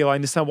now. I feel I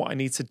understand what I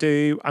need to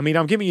do. I mean,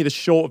 I'm giving you the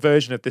short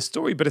version of this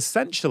story, but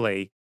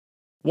essentially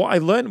what I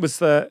learned was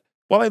that,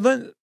 I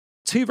learned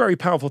 2 very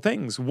powerful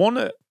things.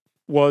 One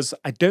was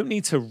I don't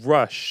need to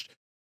rush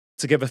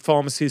to give a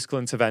pharmaceutical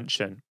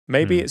intervention.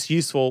 Maybe it's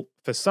useful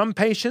for some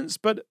patients,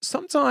 but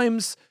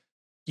sometimes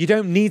you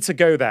don't need to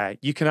go there.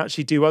 You can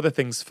actually do other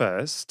things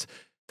first.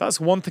 That's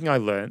one thing I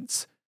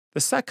learned. The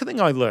second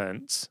thing I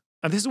learned,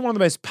 and this is one of the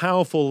most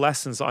powerful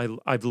lessons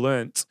I've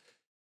learned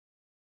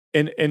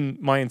in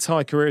my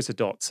entire career as a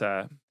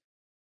doctor,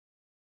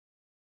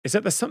 is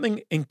that there's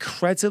something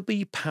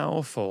incredibly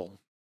powerful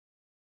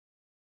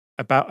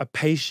about a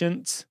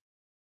patient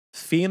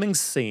feeling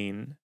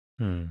seen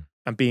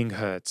and being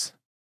heard.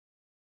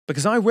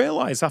 Because I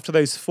realized after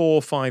those 4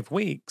 or 5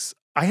 weeks,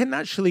 I hadn't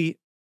actually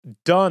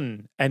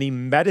done any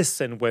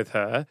medicine with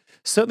her,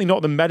 certainly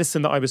not the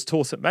medicine that I was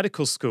taught at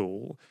medical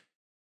school.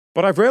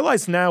 But I've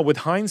realized now with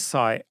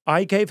hindsight,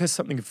 I gave her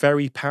something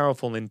very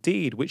powerful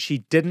indeed, which she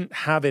didn't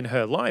have in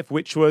her life,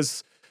 which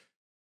was,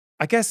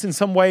 I guess in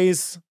some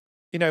ways,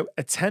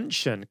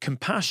 attention,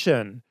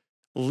 compassion,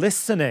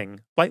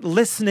 listening. Like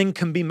listening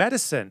can be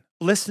medicine.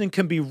 Listening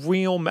can be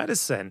real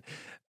medicine.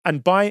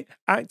 And by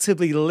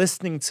actively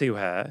listening to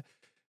her,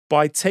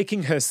 by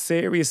taking her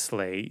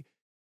seriously,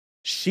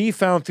 she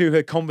found through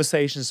her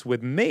conversations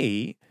with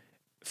me,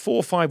 4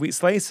 or 5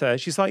 weeks later,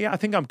 she's like, yeah, I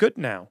think I'm good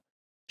now.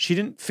 She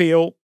didn't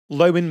feel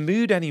low in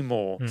mood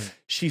anymore.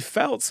 She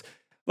felt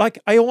like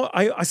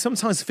I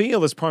sometimes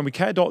feel as primary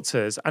care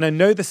doctors, and I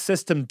know the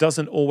system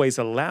doesn't always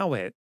allow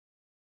it,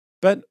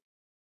 but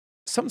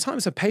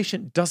sometimes a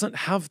patient doesn't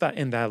have that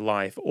in their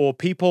life, or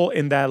people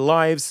in their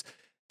lives,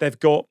 they've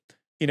got,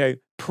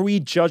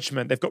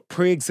 prejudgment, they've got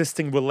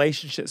pre-existing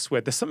relationships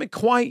with. There's something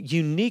quite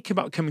unique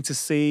about coming to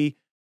see,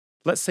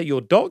 let's say,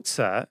 your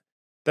doctor,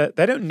 that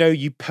they don't know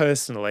you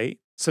personally.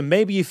 So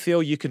maybe you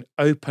feel you can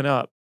open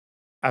up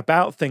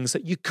about things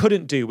that you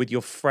couldn't do with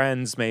your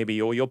friends,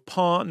 maybe, or your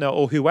partner,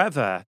 or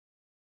whoever.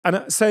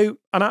 And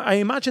I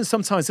imagine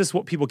sometimes this is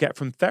what people get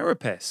from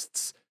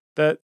therapists,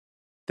 that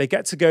they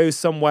get to go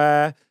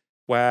somewhere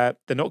where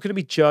they're not going to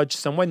be judged,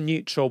 somewhere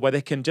neutral, where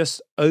they can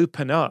just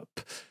open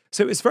up.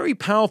 So it's very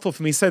powerful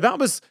for me. So that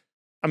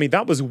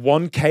was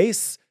one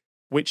case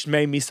which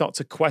made me start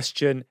to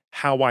question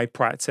how I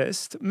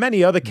practiced.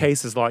 Many other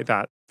cases like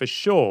that, for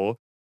sure.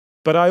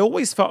 But I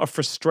always felt a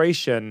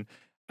frustration.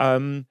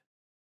 And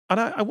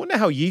I wonder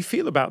how you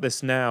feel about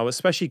this now,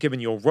 especially given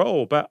your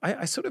role. But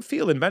I sort of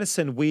feel in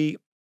medicine, we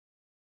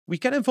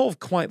get involved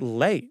quite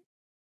late.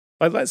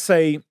 Like, let's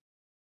say,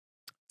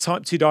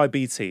 type 2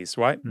 diabetes,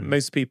 right?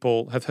 Most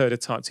people have heard of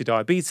type 2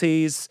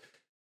 diabetes,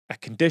 a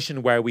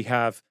condition where we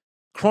have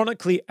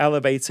chronically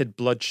elevated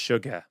blood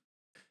sugar.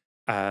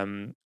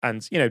 And,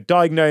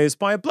 diagnosed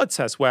by a blood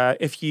test where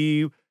if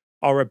you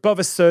are above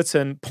a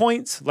certain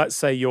point, let's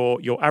say your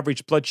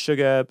average blood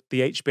sugar, the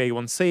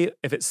HbA1c,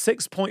 if it's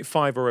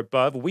 6.5 or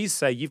above, we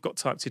say you've got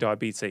type 2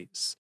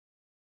 diabetes.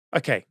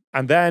 Okay,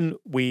 and then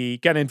we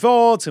get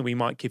involved and we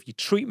might give you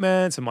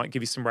treatment and might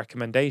give you some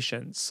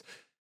recommendations.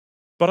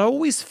 But I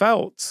always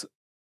felt,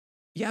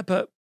 yeah,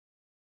 but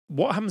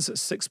what happens at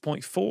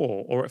 6.4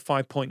 or at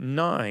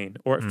 5.9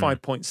 or at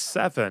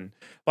 5.7?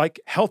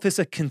 Like, health is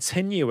a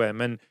continuum,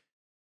 and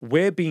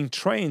we're being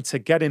trained to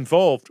get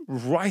involved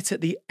right at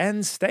the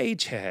end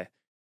stage here.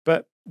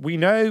 But we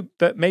know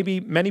that maybe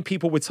many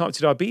people with type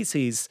 2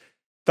 diabetes,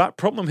 that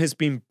problem has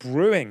been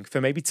brewing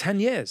for maybe 10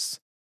 years.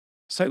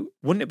 So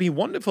wouldn't it be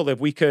wonderful if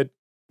we could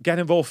get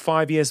involved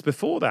 5 years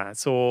before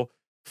that, or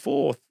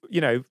 4th,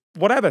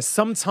 whatever,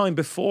 sometime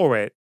before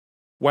it,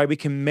 where we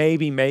can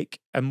maybe make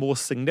a more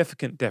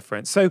significant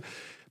difference. So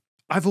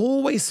I've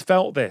always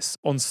felt this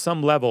on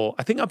some level.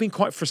 I think I've been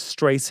quite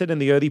frustrated in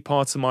the early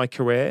parts of my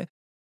career.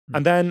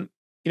 And then,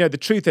 the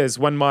truth is,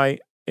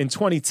 in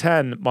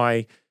 2010,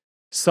 my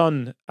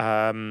son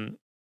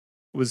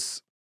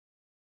was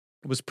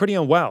pretty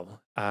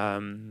unwell,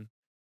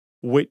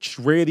 which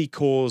really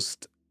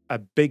caused a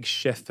big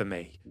shift for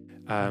me.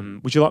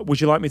 Would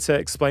you like me to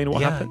explain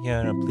what happened?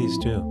 Yeah, no, please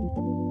do.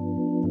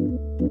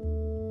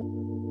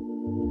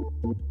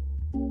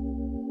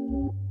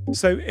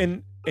 So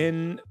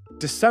in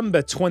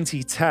December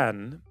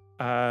 2010,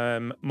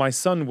 my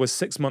son was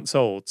 6 months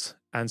old.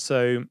 And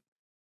so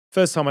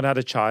first time I'd had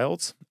a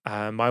child.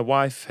 My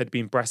wife had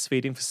been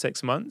breastfeeding for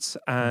 6 months.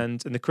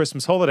 And in the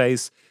Christmas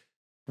holidays,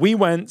 we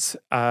went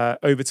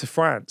over to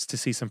France to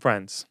see some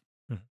friends.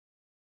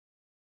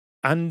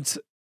 And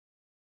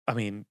I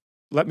mean,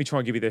 let me try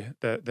and give you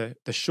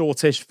the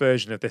shortish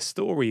version of this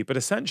story. But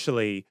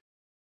essentially,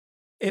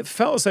 it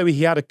felt as though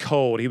he had a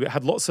cold. He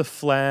had lots of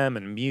phlegm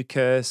and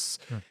mucus.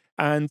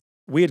 And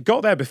we had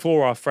got there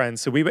before our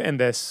friends. So we were in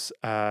this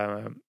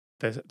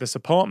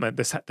apartment,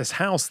 this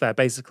house there,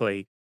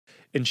 basically,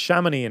 in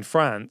Chamonix in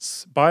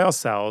France by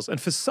ourselves. And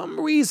for some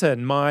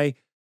reason, my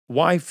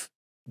wife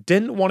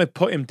didn't want to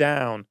put him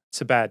down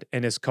to bed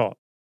in his cot.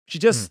 She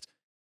just,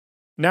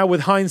 now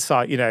with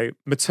hindsight,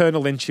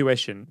 maternal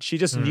intuition, she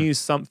just knew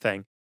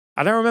something.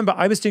 And I remember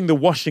I was doing the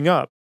washing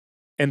up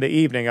in the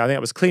evening. I think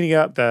I was cleaning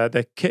up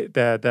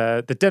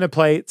the dinner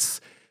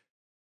plates.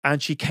 And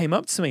she came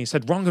up to me and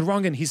said,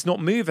 Rangan, he's not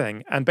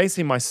moving. And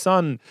basically my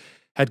son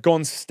had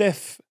gone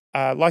stiff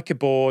like a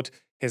board.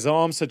 His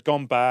arms had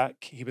gone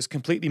back. He was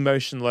completely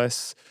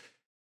motionless.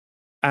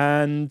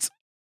 And,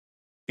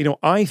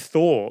 I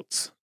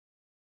thought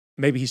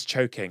maybe he's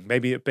choking.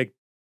 Maybe a big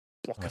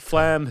block of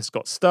phlegm has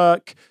got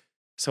stuck.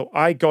 So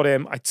I got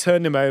him. I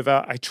turned him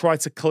over. I tried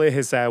to clear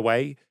his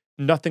airway.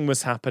 Nothing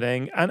was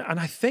happening. And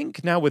I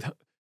think now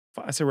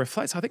as I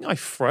reflect, I think I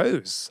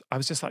froze. I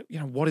was just like,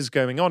 what is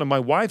going on? And my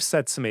wife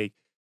said to me,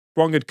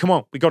 Rangan, come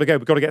on, we got to go.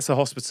 We got to get to the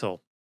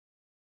hospital.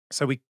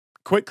 So we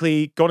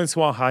quickly got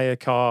into our hire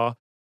car.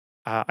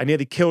 I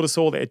nearly killed us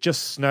all. It had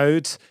just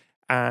snowed.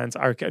 And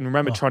I can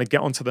remember trying to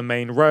get onto the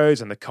main road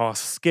and the car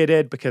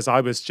skidded because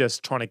I was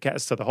just trying to get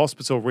us to the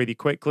hospital really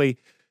quickly.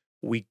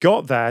 We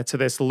got there to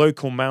this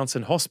local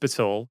mountain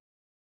hospital.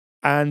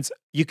 And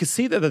you could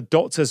see that the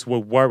doctors were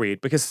worried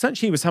because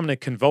essentially he was having a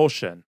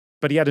convulsion,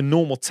 but he had a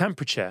normal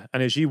temperature.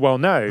 And as you well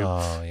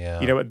know,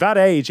 at that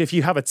age, if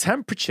you have a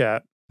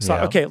temperature, it's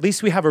like, okay, at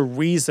least we have a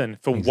reason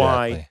for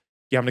why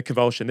you're having a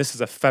convulsion. This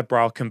is a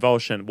febrile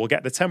convulsion. We'll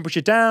get the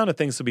temperature down and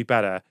things will be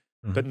better.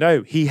 But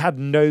no, he had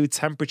no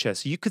temperature.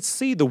 So you could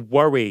see the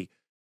worry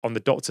on the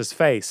doctor's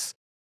face,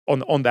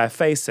 on their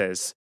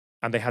faces.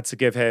 And they had to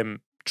give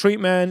him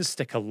treatment,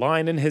 stick a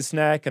line in his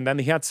neck, and then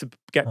he had to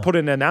get put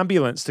in an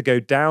ambulance to go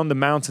down the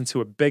mountain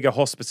to a bigger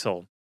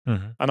hospital.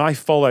 And I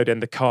followed in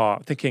the car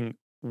thinking,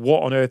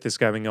 what on earth is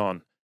going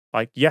on?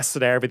 Like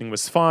yesterday, everything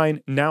was fine.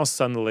 Now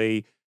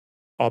suddenly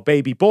our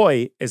baby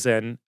boy is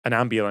in an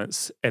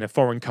ambulance in a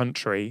foreign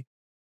country.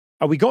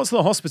 And we got to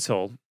the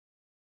hospital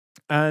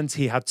and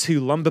he had 2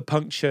 lumbar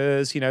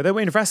punctures. They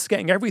were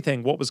investigating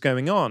everything, what was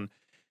going on.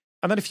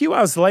 And then a few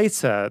hours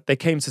later, they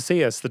came to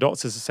see us, the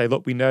doctors, to say,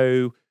 look, we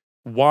know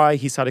why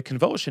he's had a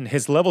convulsion.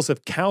 His levels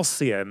of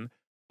calcium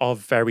are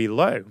very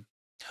low.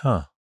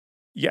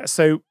 Yeah,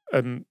 so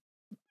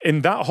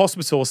in that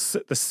hospital,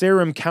 the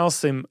serum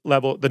calcium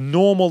level, the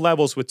normal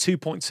levels were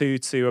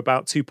 2.2 to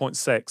about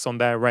 2.6 on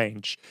their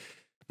range.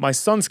 My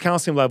son's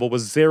calcium level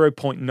was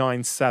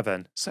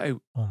 0.97,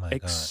 so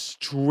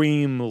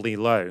extremely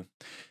low.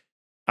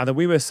 And then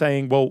we were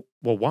saying, well,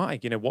 why?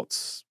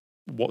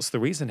 What's the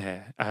reason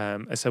here?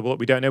 I said, well,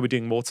 we don't know. We're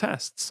doing more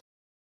tests.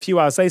 A few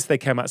hours later, they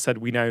came out and said,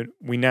 we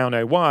now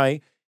know why.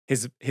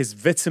 His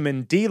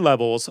vitamin D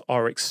levels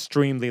are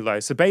extremely low.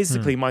 So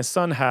basically, my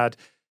son had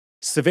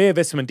severe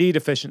vitamin D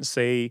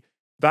deficiency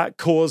that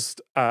caused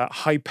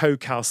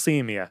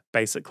hypocalcemia,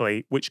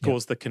 basically, which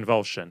caused the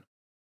convulsion.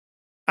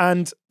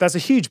 And there's a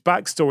huge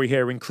backstory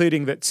here,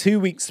 including that 2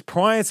 weeks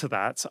prior to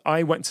that,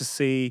 I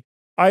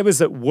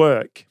was at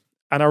work,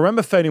 and I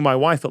remember phoning my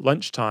wife at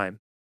lunchtime.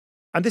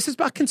 And this is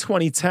back in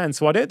 2010,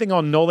 so I don't think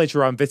our knowledge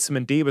around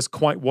vitamin D was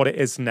quite what it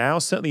is now.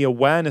 Certainly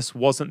awareness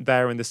wasn't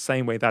there in the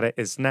same way that it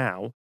is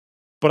now.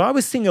 But I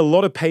was seeing a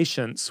lot of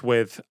patients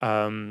with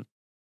low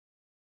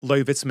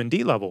vitamin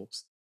D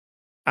levels.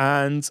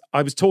 And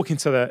I was talking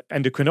to the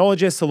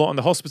endocrinologists a lot in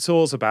the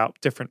hospitals about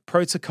different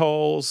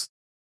protocols.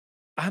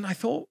 And I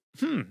thought,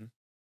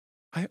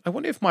 I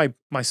wonder if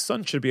my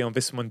son should be on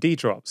vitamin D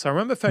drops. So I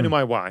remember phoning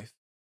my wife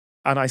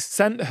and I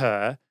sent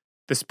her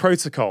this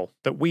protocol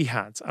that we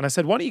had. And I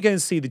said, why don't you go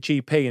and see the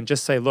GP and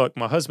just say, look,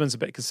 my husband's a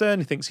bit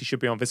concerned. He thinks he should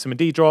be on vitamin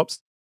D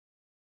drops.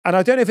 And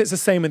I don't know if it's the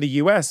same in the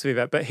US,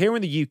 Vivek, but here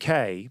in the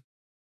UK,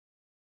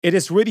 it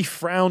is really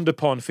frowned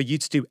upon for you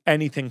to do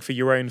anything for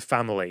your own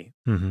family.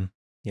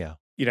 Yeah.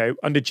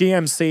 Under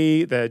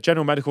GMC, the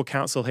General Medical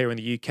Council here in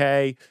the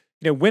UK,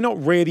 we're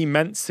not really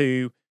meant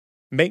to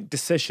make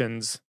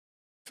decisions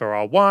for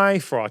our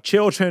wife, for our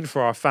children,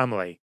 for our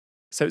family.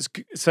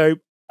 So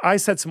I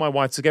said to my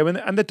wife to go,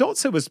 and the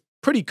doctor was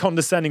pretty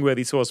condescending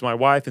really towards my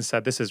wife and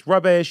said, this is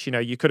rubbish. You know,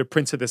 you could have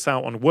printed this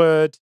out on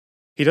Word.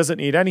 He doesn't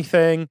need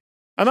anything.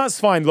 And that's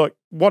fine. Look,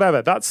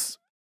 whatever. That's,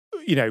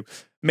 you know,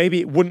 maybe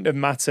it wouldn't have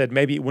mattered.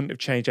 Maybe it wouldn't have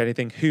changed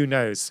anything. Who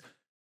knows?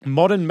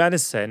 Modern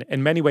medicine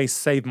in many ways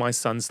saved my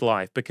son's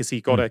life because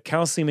he got a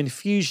calcium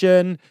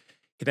infusion.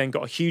 He then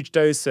got a huge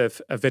dose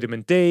of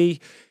vitamin D.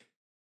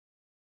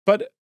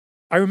 But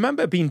I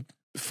remember being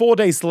 4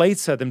 days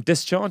later, them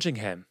discharging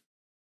him.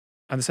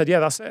 And they said, yeah,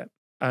 that's it.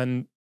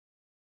 And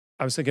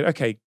I was thinking,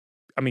 okay,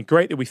 I mean,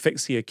 great that we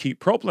fixed the acute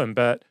problem,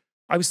 but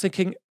I was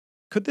thinking,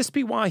 could this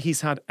be why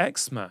he's had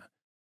eczema?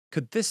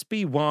 Could this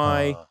be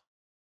why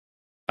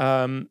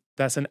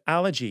there's an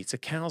allergy to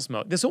cow's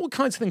milk? There's all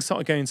kinds of things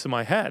started going into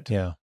my head.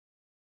 Yeah.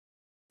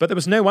 But there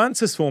was no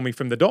answers for me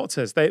from the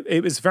doctors.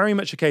 It was very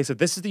much a case of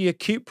this is the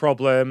acute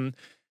problem.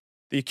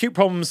 The acute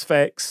problem's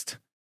fixed.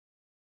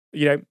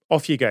 You know,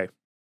 off you go.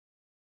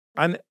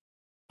 And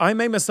I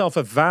made myself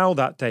a vow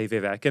that day,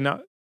 Vivek.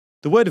 And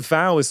the word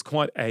vow is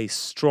quite a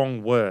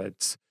strong word.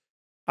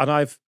 And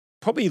I've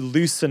probably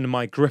loosened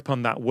my grip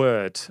on that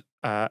word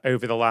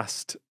over the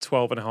last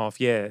 12 and a half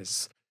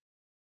years.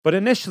 But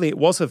initially, it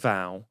was a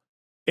vow.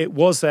 It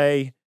was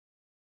a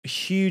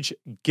huge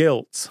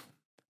guilt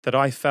that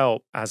I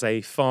felt as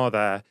a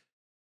father.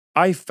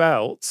 I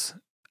felt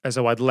as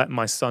though I'd let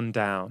my son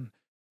down.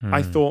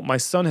 I thought my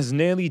son has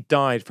nearly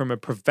died from a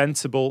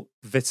preventable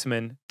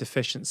vitamin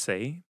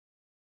deficiency,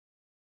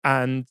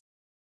 and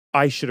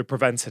I should have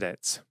prevented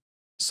it.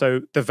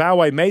 So the vow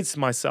I made to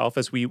myself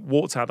as we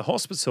walked out of the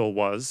hospital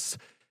was,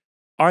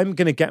 I'm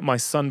going to get my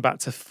son back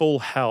to full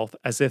health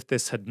as if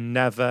this had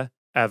never,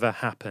 ever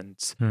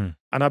happened. And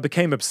I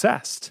became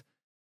obsessed.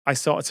 I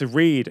started to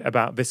read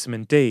about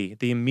vitamin D,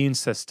 the immune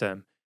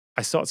system.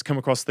 I started to come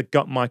across the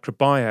gut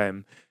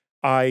microbiome.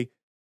 I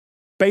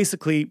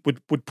basically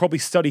would probably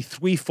study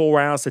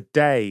 3-4 hours a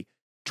day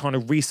trying to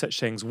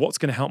research things. What's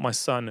going to help my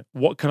son?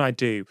 What can I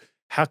do?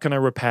 How can I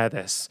repair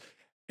this?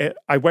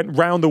 I went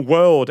round the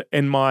world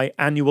in my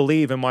annual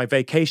leave and my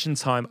vacation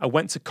time. I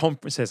went to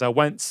conferences. I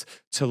went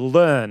to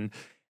learn.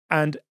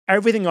 And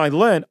everything I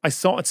learned, I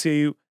started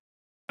to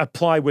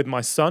apply with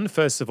my son,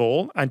 first of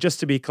all. And just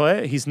to be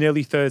clear, he's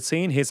nearly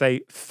 13. He's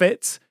a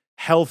fit,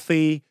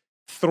 healthy,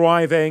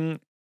 thriving,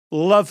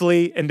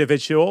 lovely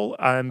individual.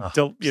 I'm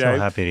so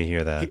happy to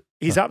hear that.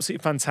 He's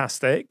absolutely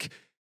fantastic.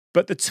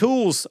 But the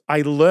tools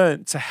I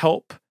learned to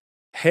help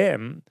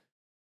him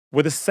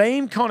were the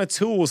same kind of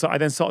tools that I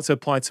then started to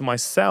apply to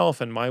myself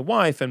and my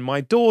wife and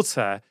my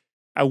daughter.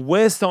 And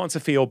we're starting to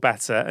feel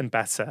better and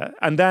better.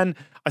 And then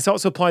I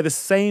started to apply the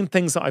same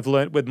things that I've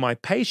learned with my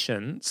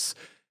patients.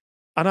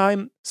 And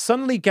I'm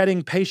suddenly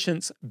getting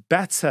patients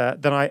better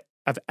than I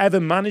have ever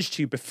managed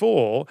to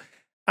before.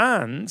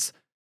 And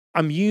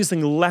I'm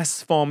using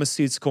less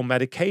pharmaceutical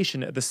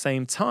medication at the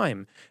same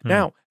time.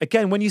 Now,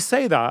 again, when you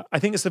say that, I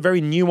think it's a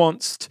very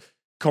nuanced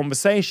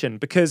conversation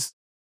because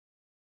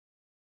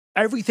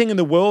everything in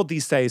the world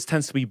these days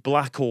tends to be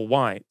black or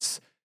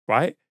white,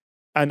 right?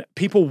 And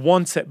people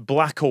want it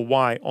black or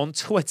white on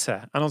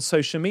Twitter and on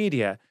social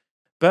media.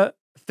 But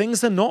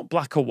things are not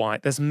black or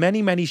white. There's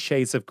many, many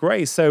shades of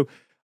gray. So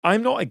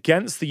I'm not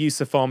against the use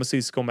of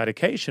pharmaceutical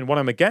medication. What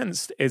I'm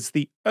against is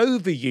the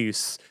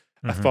overuse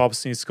of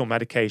pharmaceutical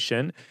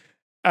medication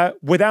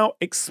without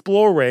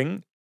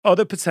exploring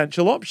other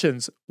potential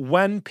options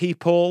when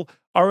people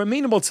are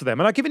amenable to them.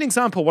 And I'll give you an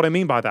example of what I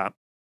mean by that.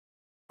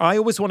 I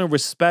always want to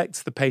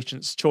respect the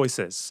patient's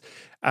choices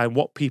and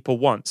what people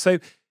want. So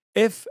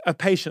if a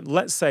patient,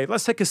 let's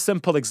take a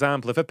simple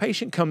example. If a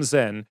patient comes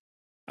in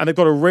and they've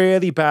got a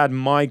really bad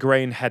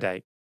migraine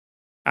headache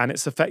and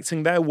it's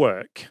affecting their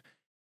work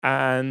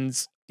and,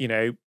 you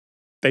know,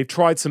 they've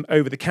tried some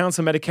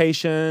over-the-counter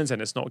medications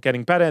and it's not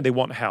getting better and they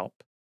want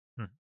help,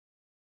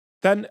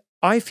 then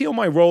I feel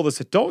my role as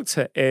a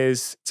doctor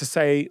is to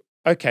say,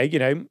 okay, you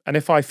know, and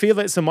if I feel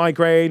it's a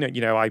migraine,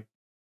 you know, I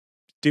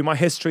do my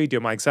history, do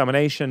my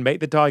examination, make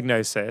the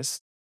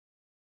diagnosis.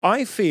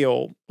 I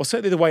feel, or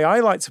certainly the way I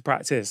like to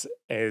practice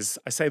is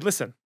I say,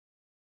 listen,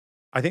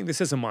 I think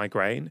this is a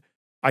migraine.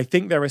 I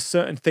think there are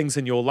certain things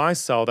in your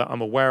lifestyle that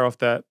I'm aware of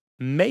that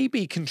may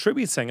be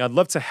contributing. I'd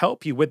love to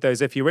help you with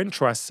those if you're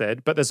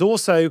interested. But there's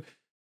also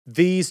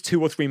these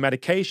 2 or 3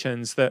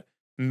 medications that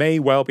may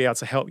well be able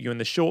to help you in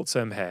the short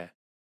term here.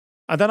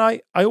 And then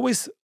I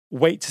always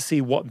wait to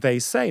see what they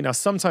say. Now,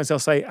 sometimes they'll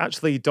say,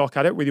 actually, doc,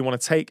 I don't really want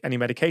to take any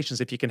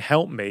medications. If you can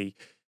help me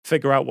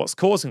figure out what's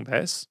causing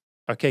this,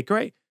 okay,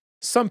 great.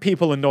 Some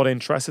people are not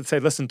interested, say,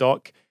 listen,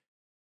 doc,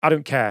 I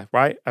don't care,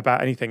 right,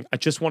 about anything. I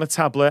just want a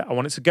tablet. I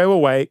want it to go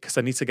away because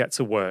I need to get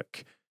to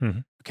work.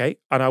 Okay,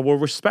 and I will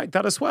respect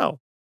that as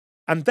well.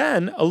 And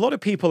then a lot of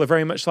people are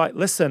very much like,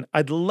 listen,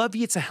 I'd love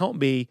you to help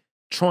me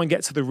try and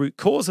get to the root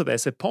cause of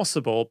this if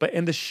possible. But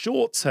in the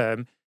short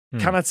term,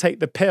 can I take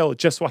the pill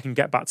just so I can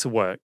get back to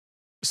work?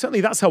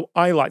 Certainly, that's how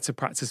I like to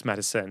practice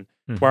medicine,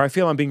 where I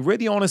feel I'm being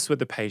really honest with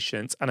the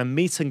patient and I'm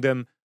meeting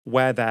them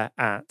where they're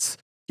at.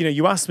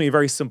 you asked me a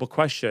very simple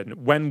question.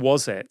 When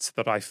was it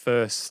that I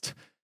first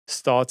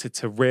started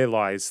to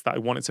realize that I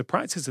wanted to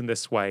practice in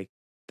this way?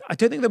 I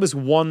don't think there was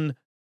one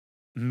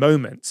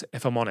moment,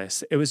 if I'm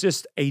honest. It was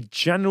just a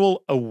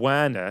general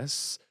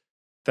awareness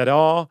that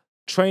our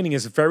training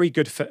is very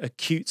good for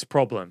acute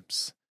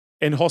problems.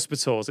 In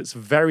hospitals, it's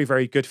very,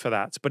 very good for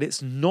that. But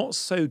it's not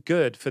so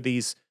good for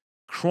these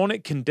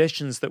chronic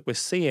conditions that we're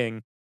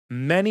seeing,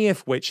 many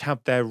of which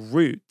have their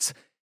root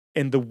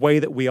in the way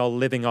that we are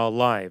living our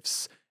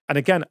lives. And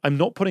again, I'm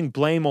not putting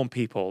blame on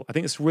people. I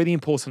think it's really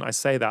important I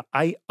say that.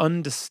 I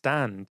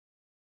understand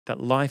that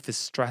life is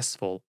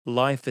stressful,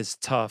 life is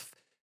tough.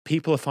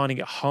 People are finding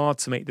it hard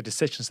to make the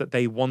decisions that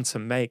they want to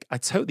make. I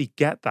totally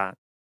get that.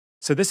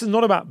 So this is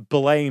not about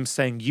blame,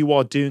 saying you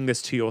are doing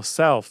this to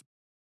yourself.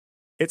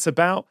 It's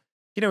about,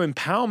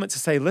 empowerment to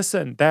say,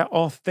 listen, there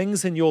are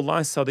things in your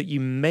lifestyle that you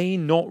may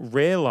not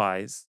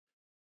realize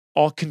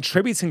are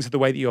contributing to the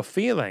way that you're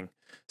feeling.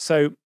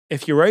 So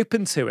if you're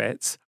open to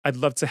it, I'd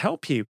love to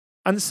help you.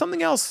 And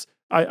something else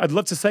I'd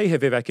love to say here,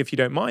 Vivek, if you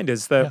don't mind,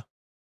 is that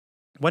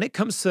when it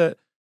comes to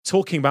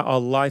talking about our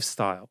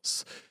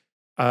lifestyles,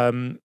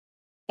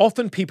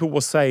 often people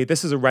will say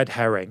this is a red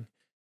herring.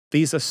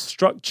 These are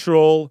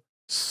structural,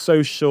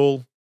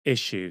 social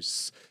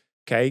issues.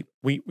 Okay,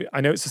 I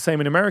know it's the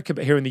same in America,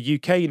 but here in the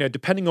UK,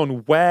 depending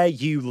on where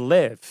you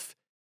live,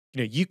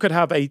 you could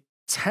have a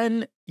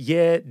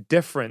 10-year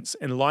difference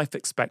in life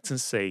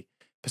expectancy,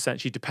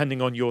 potentially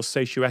depending on your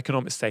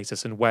socioeconomic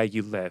status and where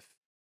you live.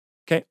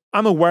 Okay,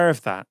 I'm aware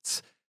of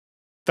that.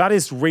 That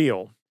is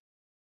real,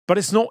 but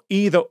it's not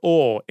either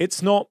or.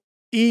 It's not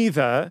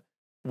either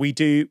we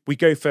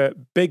go for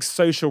big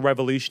social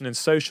revolution and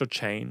social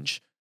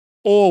change,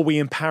 or we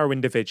empower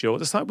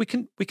individuals. It's like we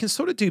can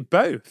sort of do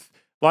both.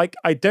 Like,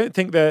 I don't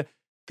think the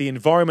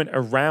environment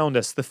around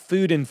us, the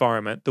food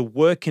environment, the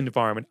work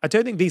environment, I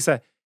don't think these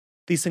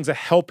things are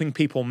helping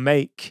people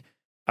make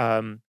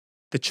the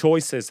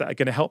choices that are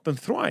going to help them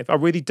thrive. I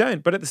really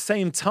don't. But at the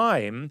same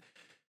time,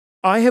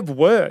 I have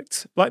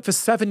worked, like for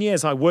 7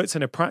 years, I worked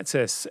in a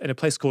practice in a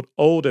place called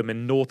Oldham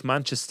in North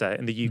Manchester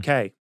in the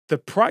UK. The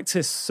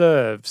practice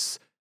serves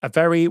a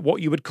very,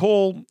 what you would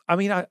call,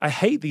 I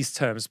hate these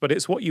terms, but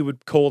it's what you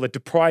would call a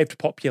deprived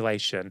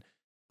population,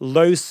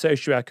 low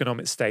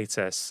socioeconomic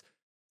status,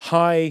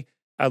 a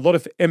lot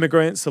of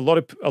immigrants, a lot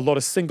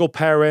of single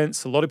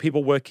parents, a lot of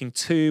people working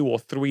 2 or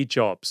 3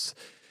 jobs.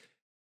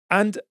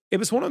 And it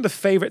was one of the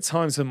favorite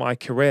times of my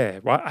career,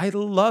 right? I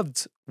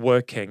loved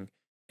working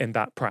in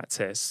that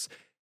practice.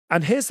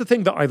 And here's the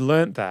thing that I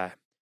learned there.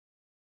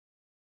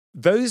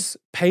 Those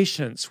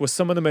patients were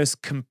some of the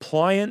most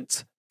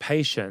compliant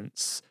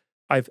patients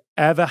I've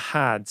ever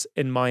had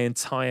in my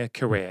entire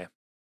career.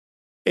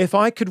 If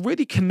I could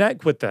really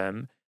connect with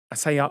them and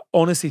say, I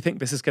honestly think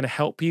this is going to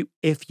help you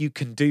if you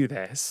can do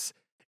this,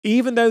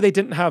 even though they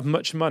didn't have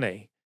much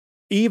money,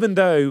 even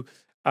though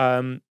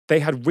they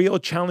had real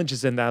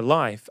challenges in their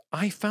life,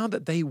 I found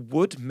that they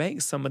would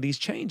make some of these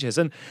changes.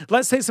 And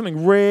let's say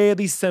something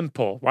really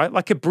simple, right?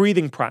 Like a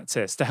breathing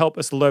practice to help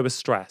us lower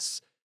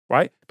stress,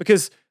 right?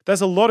 Because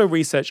there's a lot of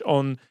research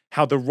on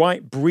how the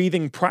right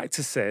breathing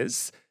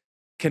practices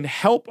can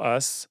help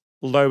us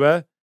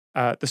lower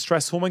the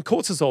stress hormone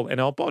cortisol in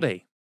our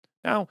body.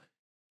 Now,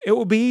 it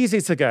will be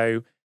easy to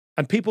go,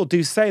 and people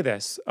do say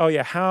this, oh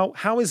yeah,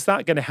 how is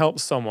that going to help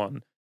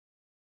someone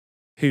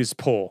who's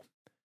poor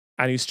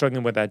and who's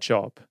struggling with their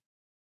job?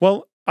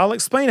 Well, I'll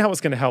explain how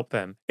it's going to help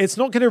them. It's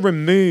not going to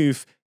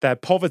remove their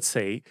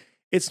poverty.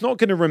 It's not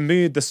going to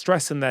remove the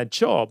stress in their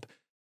job.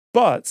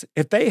 But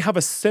if they have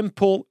a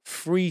simple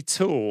free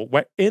tool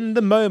where in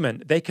the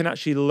moment they can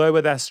actually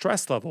lower their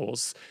stress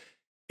levels,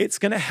 it's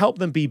going to help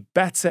them be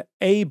better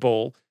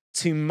able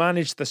to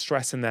manage the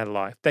stress in their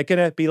life. They're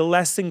going to be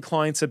less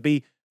inclined to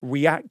be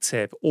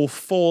reactive or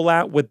fall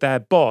out with their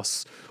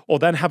boss or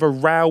then have a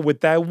row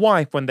with their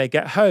wife when they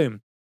get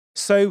home.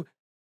 So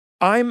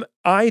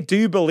I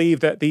do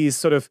believe that these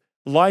sort of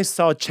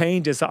lifestyle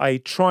changes that I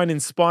try and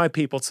inspire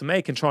people to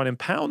make and try and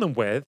empower them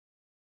with,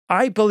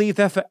 I believe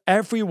they're for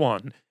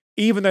everyone.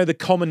 Even though the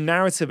common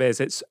narrative is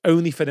it's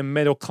only for the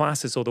middle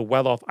classes or the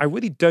well-off, I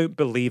really don't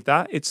believe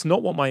that. It's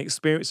not what my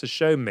experience has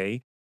shown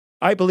me.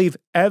 I believe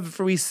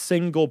every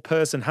single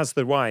person has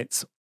the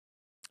right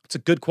to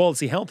good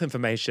quality health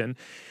information.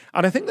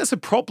 And I think there's a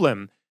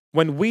problem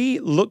when we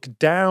look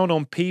down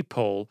on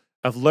people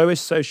of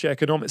lowest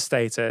socioeconomic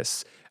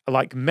status,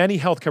 like many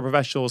healthcare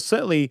professionals,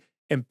 certainly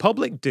in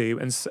public do.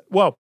 And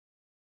well,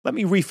 let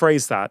me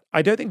rephrase that.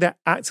 I don't think they're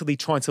actively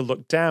trying to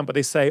look down, but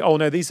they say, oh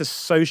no, these are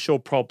social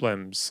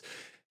problems.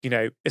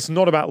 It's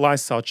not about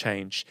lifestyle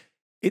change.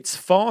 It's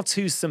far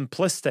too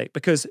simplistic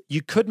because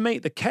you could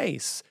make the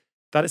case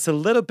that it's a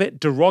little bit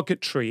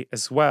derogatory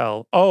as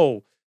well.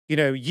 Oh,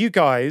 you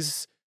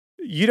guys,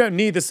 you don't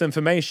need this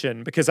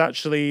information because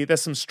actually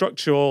there's some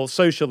structural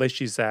social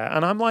issues there.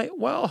 And I'm like,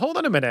 well, hold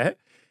on a minute.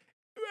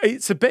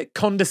 It's a bit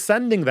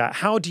condescending that.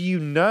 How do you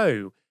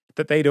know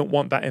that they don't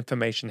want that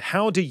information?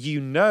 How do you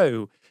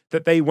know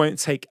that they won't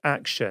take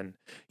action?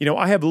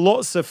 I have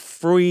lots of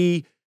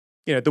free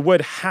the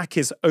word hack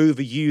is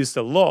overused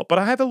a lot, but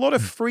I have a lot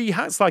of free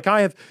hacks. Like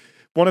I have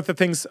one of the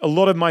things a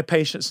lot of my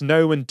patients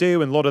know and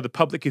do, and a lot of the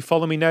public who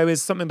follow me know,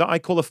 is something that I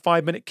call a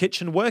 5-minute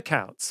kitchen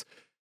workout.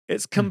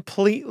 It's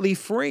completely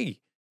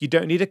free. You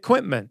don't need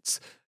equipment.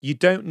 You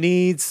don't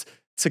need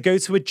to go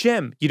to a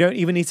gym. You don't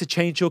even need to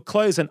change your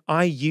clothes. And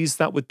I use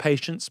that with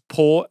patients,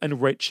 poor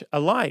and rich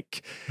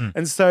alike.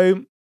 And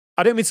so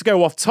I don't mean to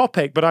go off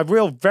topic, but I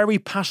feel very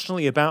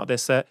passionately about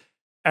this, that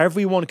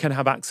everyone can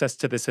have access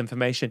to this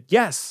information.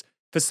 Yes,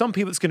 for some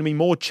people, it's going to be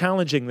more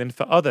challenging than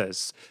for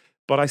others,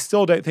 but I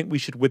still don't think we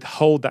should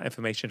withhold that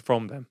information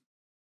from them.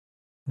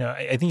 No,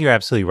 I think you're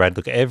absolutely right.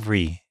 Look,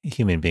 every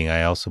human being,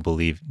 I also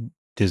believe,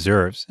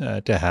 deserves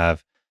to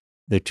have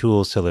the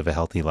tools to live a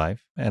healthy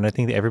life. And I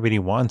think that everybody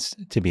wants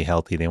to be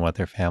healthy. They want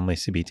their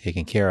families to be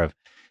taken care of.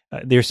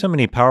 There's so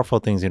many powerful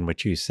things in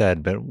what you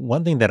said, but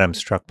one thing that I'm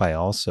struck by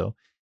also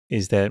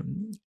is that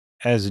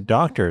as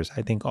doctors,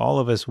 I think all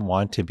of us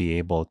want to be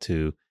able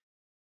to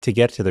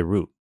get to the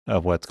root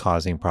of what's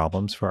causing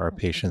problems for our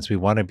patients. We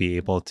want to be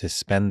able to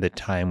spend the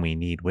time we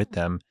need with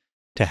them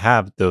to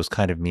have those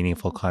kind of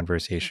meaningful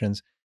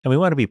conversations. And we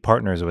want to be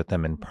partners with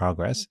them in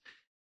progress.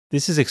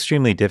 This is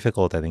extremely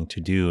difficult, I think, to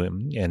do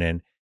in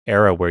an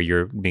era where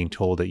you're being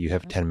told that you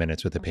have 10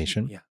 minutes with a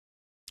patient,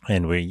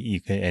 and where you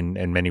can,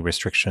 and many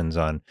restrictions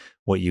on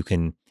what you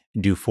can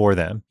do for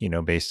them,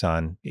 based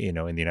on, in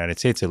the United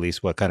States, at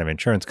least, what kind of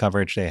insurance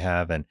coverage they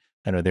have. And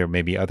I know there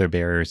may be other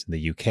barriers in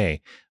the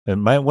UK.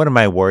 But one of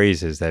my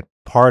worries is that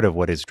part of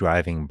what is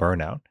driving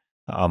burnout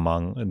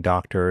among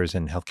doctors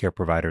and healthcare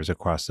providers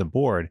across the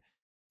board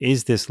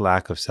is this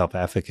lack of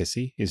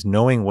self-efficacy, is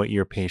knowing what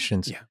your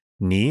patients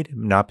need,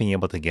 not being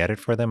able to get it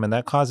for them. And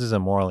that causes a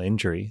moral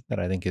injury that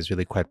I think is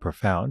really quite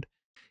profound.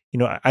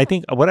 I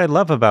think what I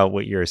love about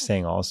what you're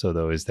saying also,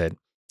 though, is that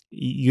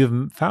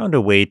you've found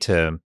a way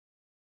to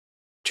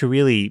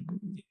really,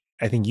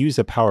 I think, use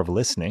the power of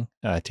listening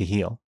to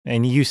heal.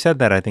 And you said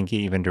that, I think,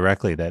 even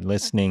directly, that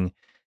listening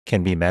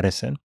can be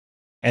medicine.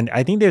 And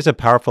I think there's a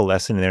powerful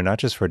lesson in there, not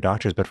just for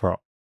doctors, but for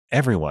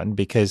everyone,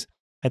 because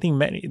I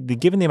think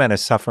given the amount of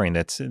suffering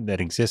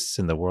that exists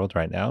in the world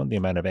right now, the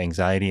amount of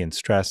anxiety and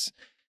stress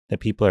that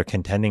people are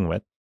contending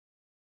with,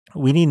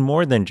 we need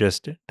more than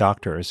just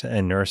doctors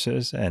and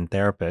nurses and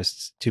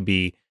therapists to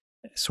be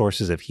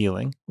sources of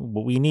healing.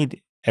 We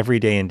need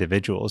everyday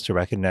individuals to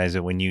recognize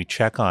that when you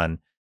check on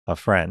a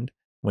friend,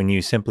 when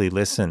you simply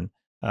listen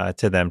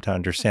to them to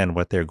understand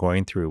what they're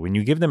going through, when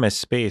you give them a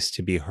space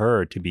to be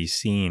heard, to be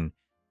seen,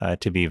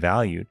 to be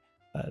valued,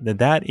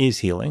 that is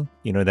healing.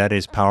 That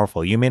is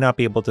powerful. You may not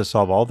be able to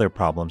solve all their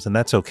problems, and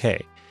that's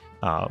okay.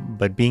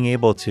 But being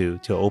able to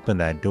open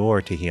that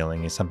door to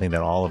healing is something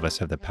that all of us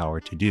have the power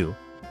to do.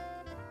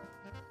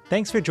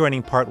 Thanks for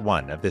joining part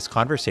 1 of this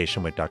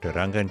conversation with Dr.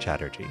 Rangan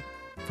Chatterjee.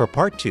 For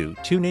part 2,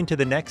 tune into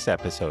the next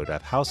episode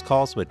of House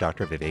Calls with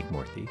Dr. Vivek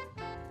Murthy.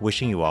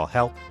 Wishing you all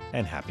health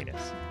and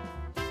happiness.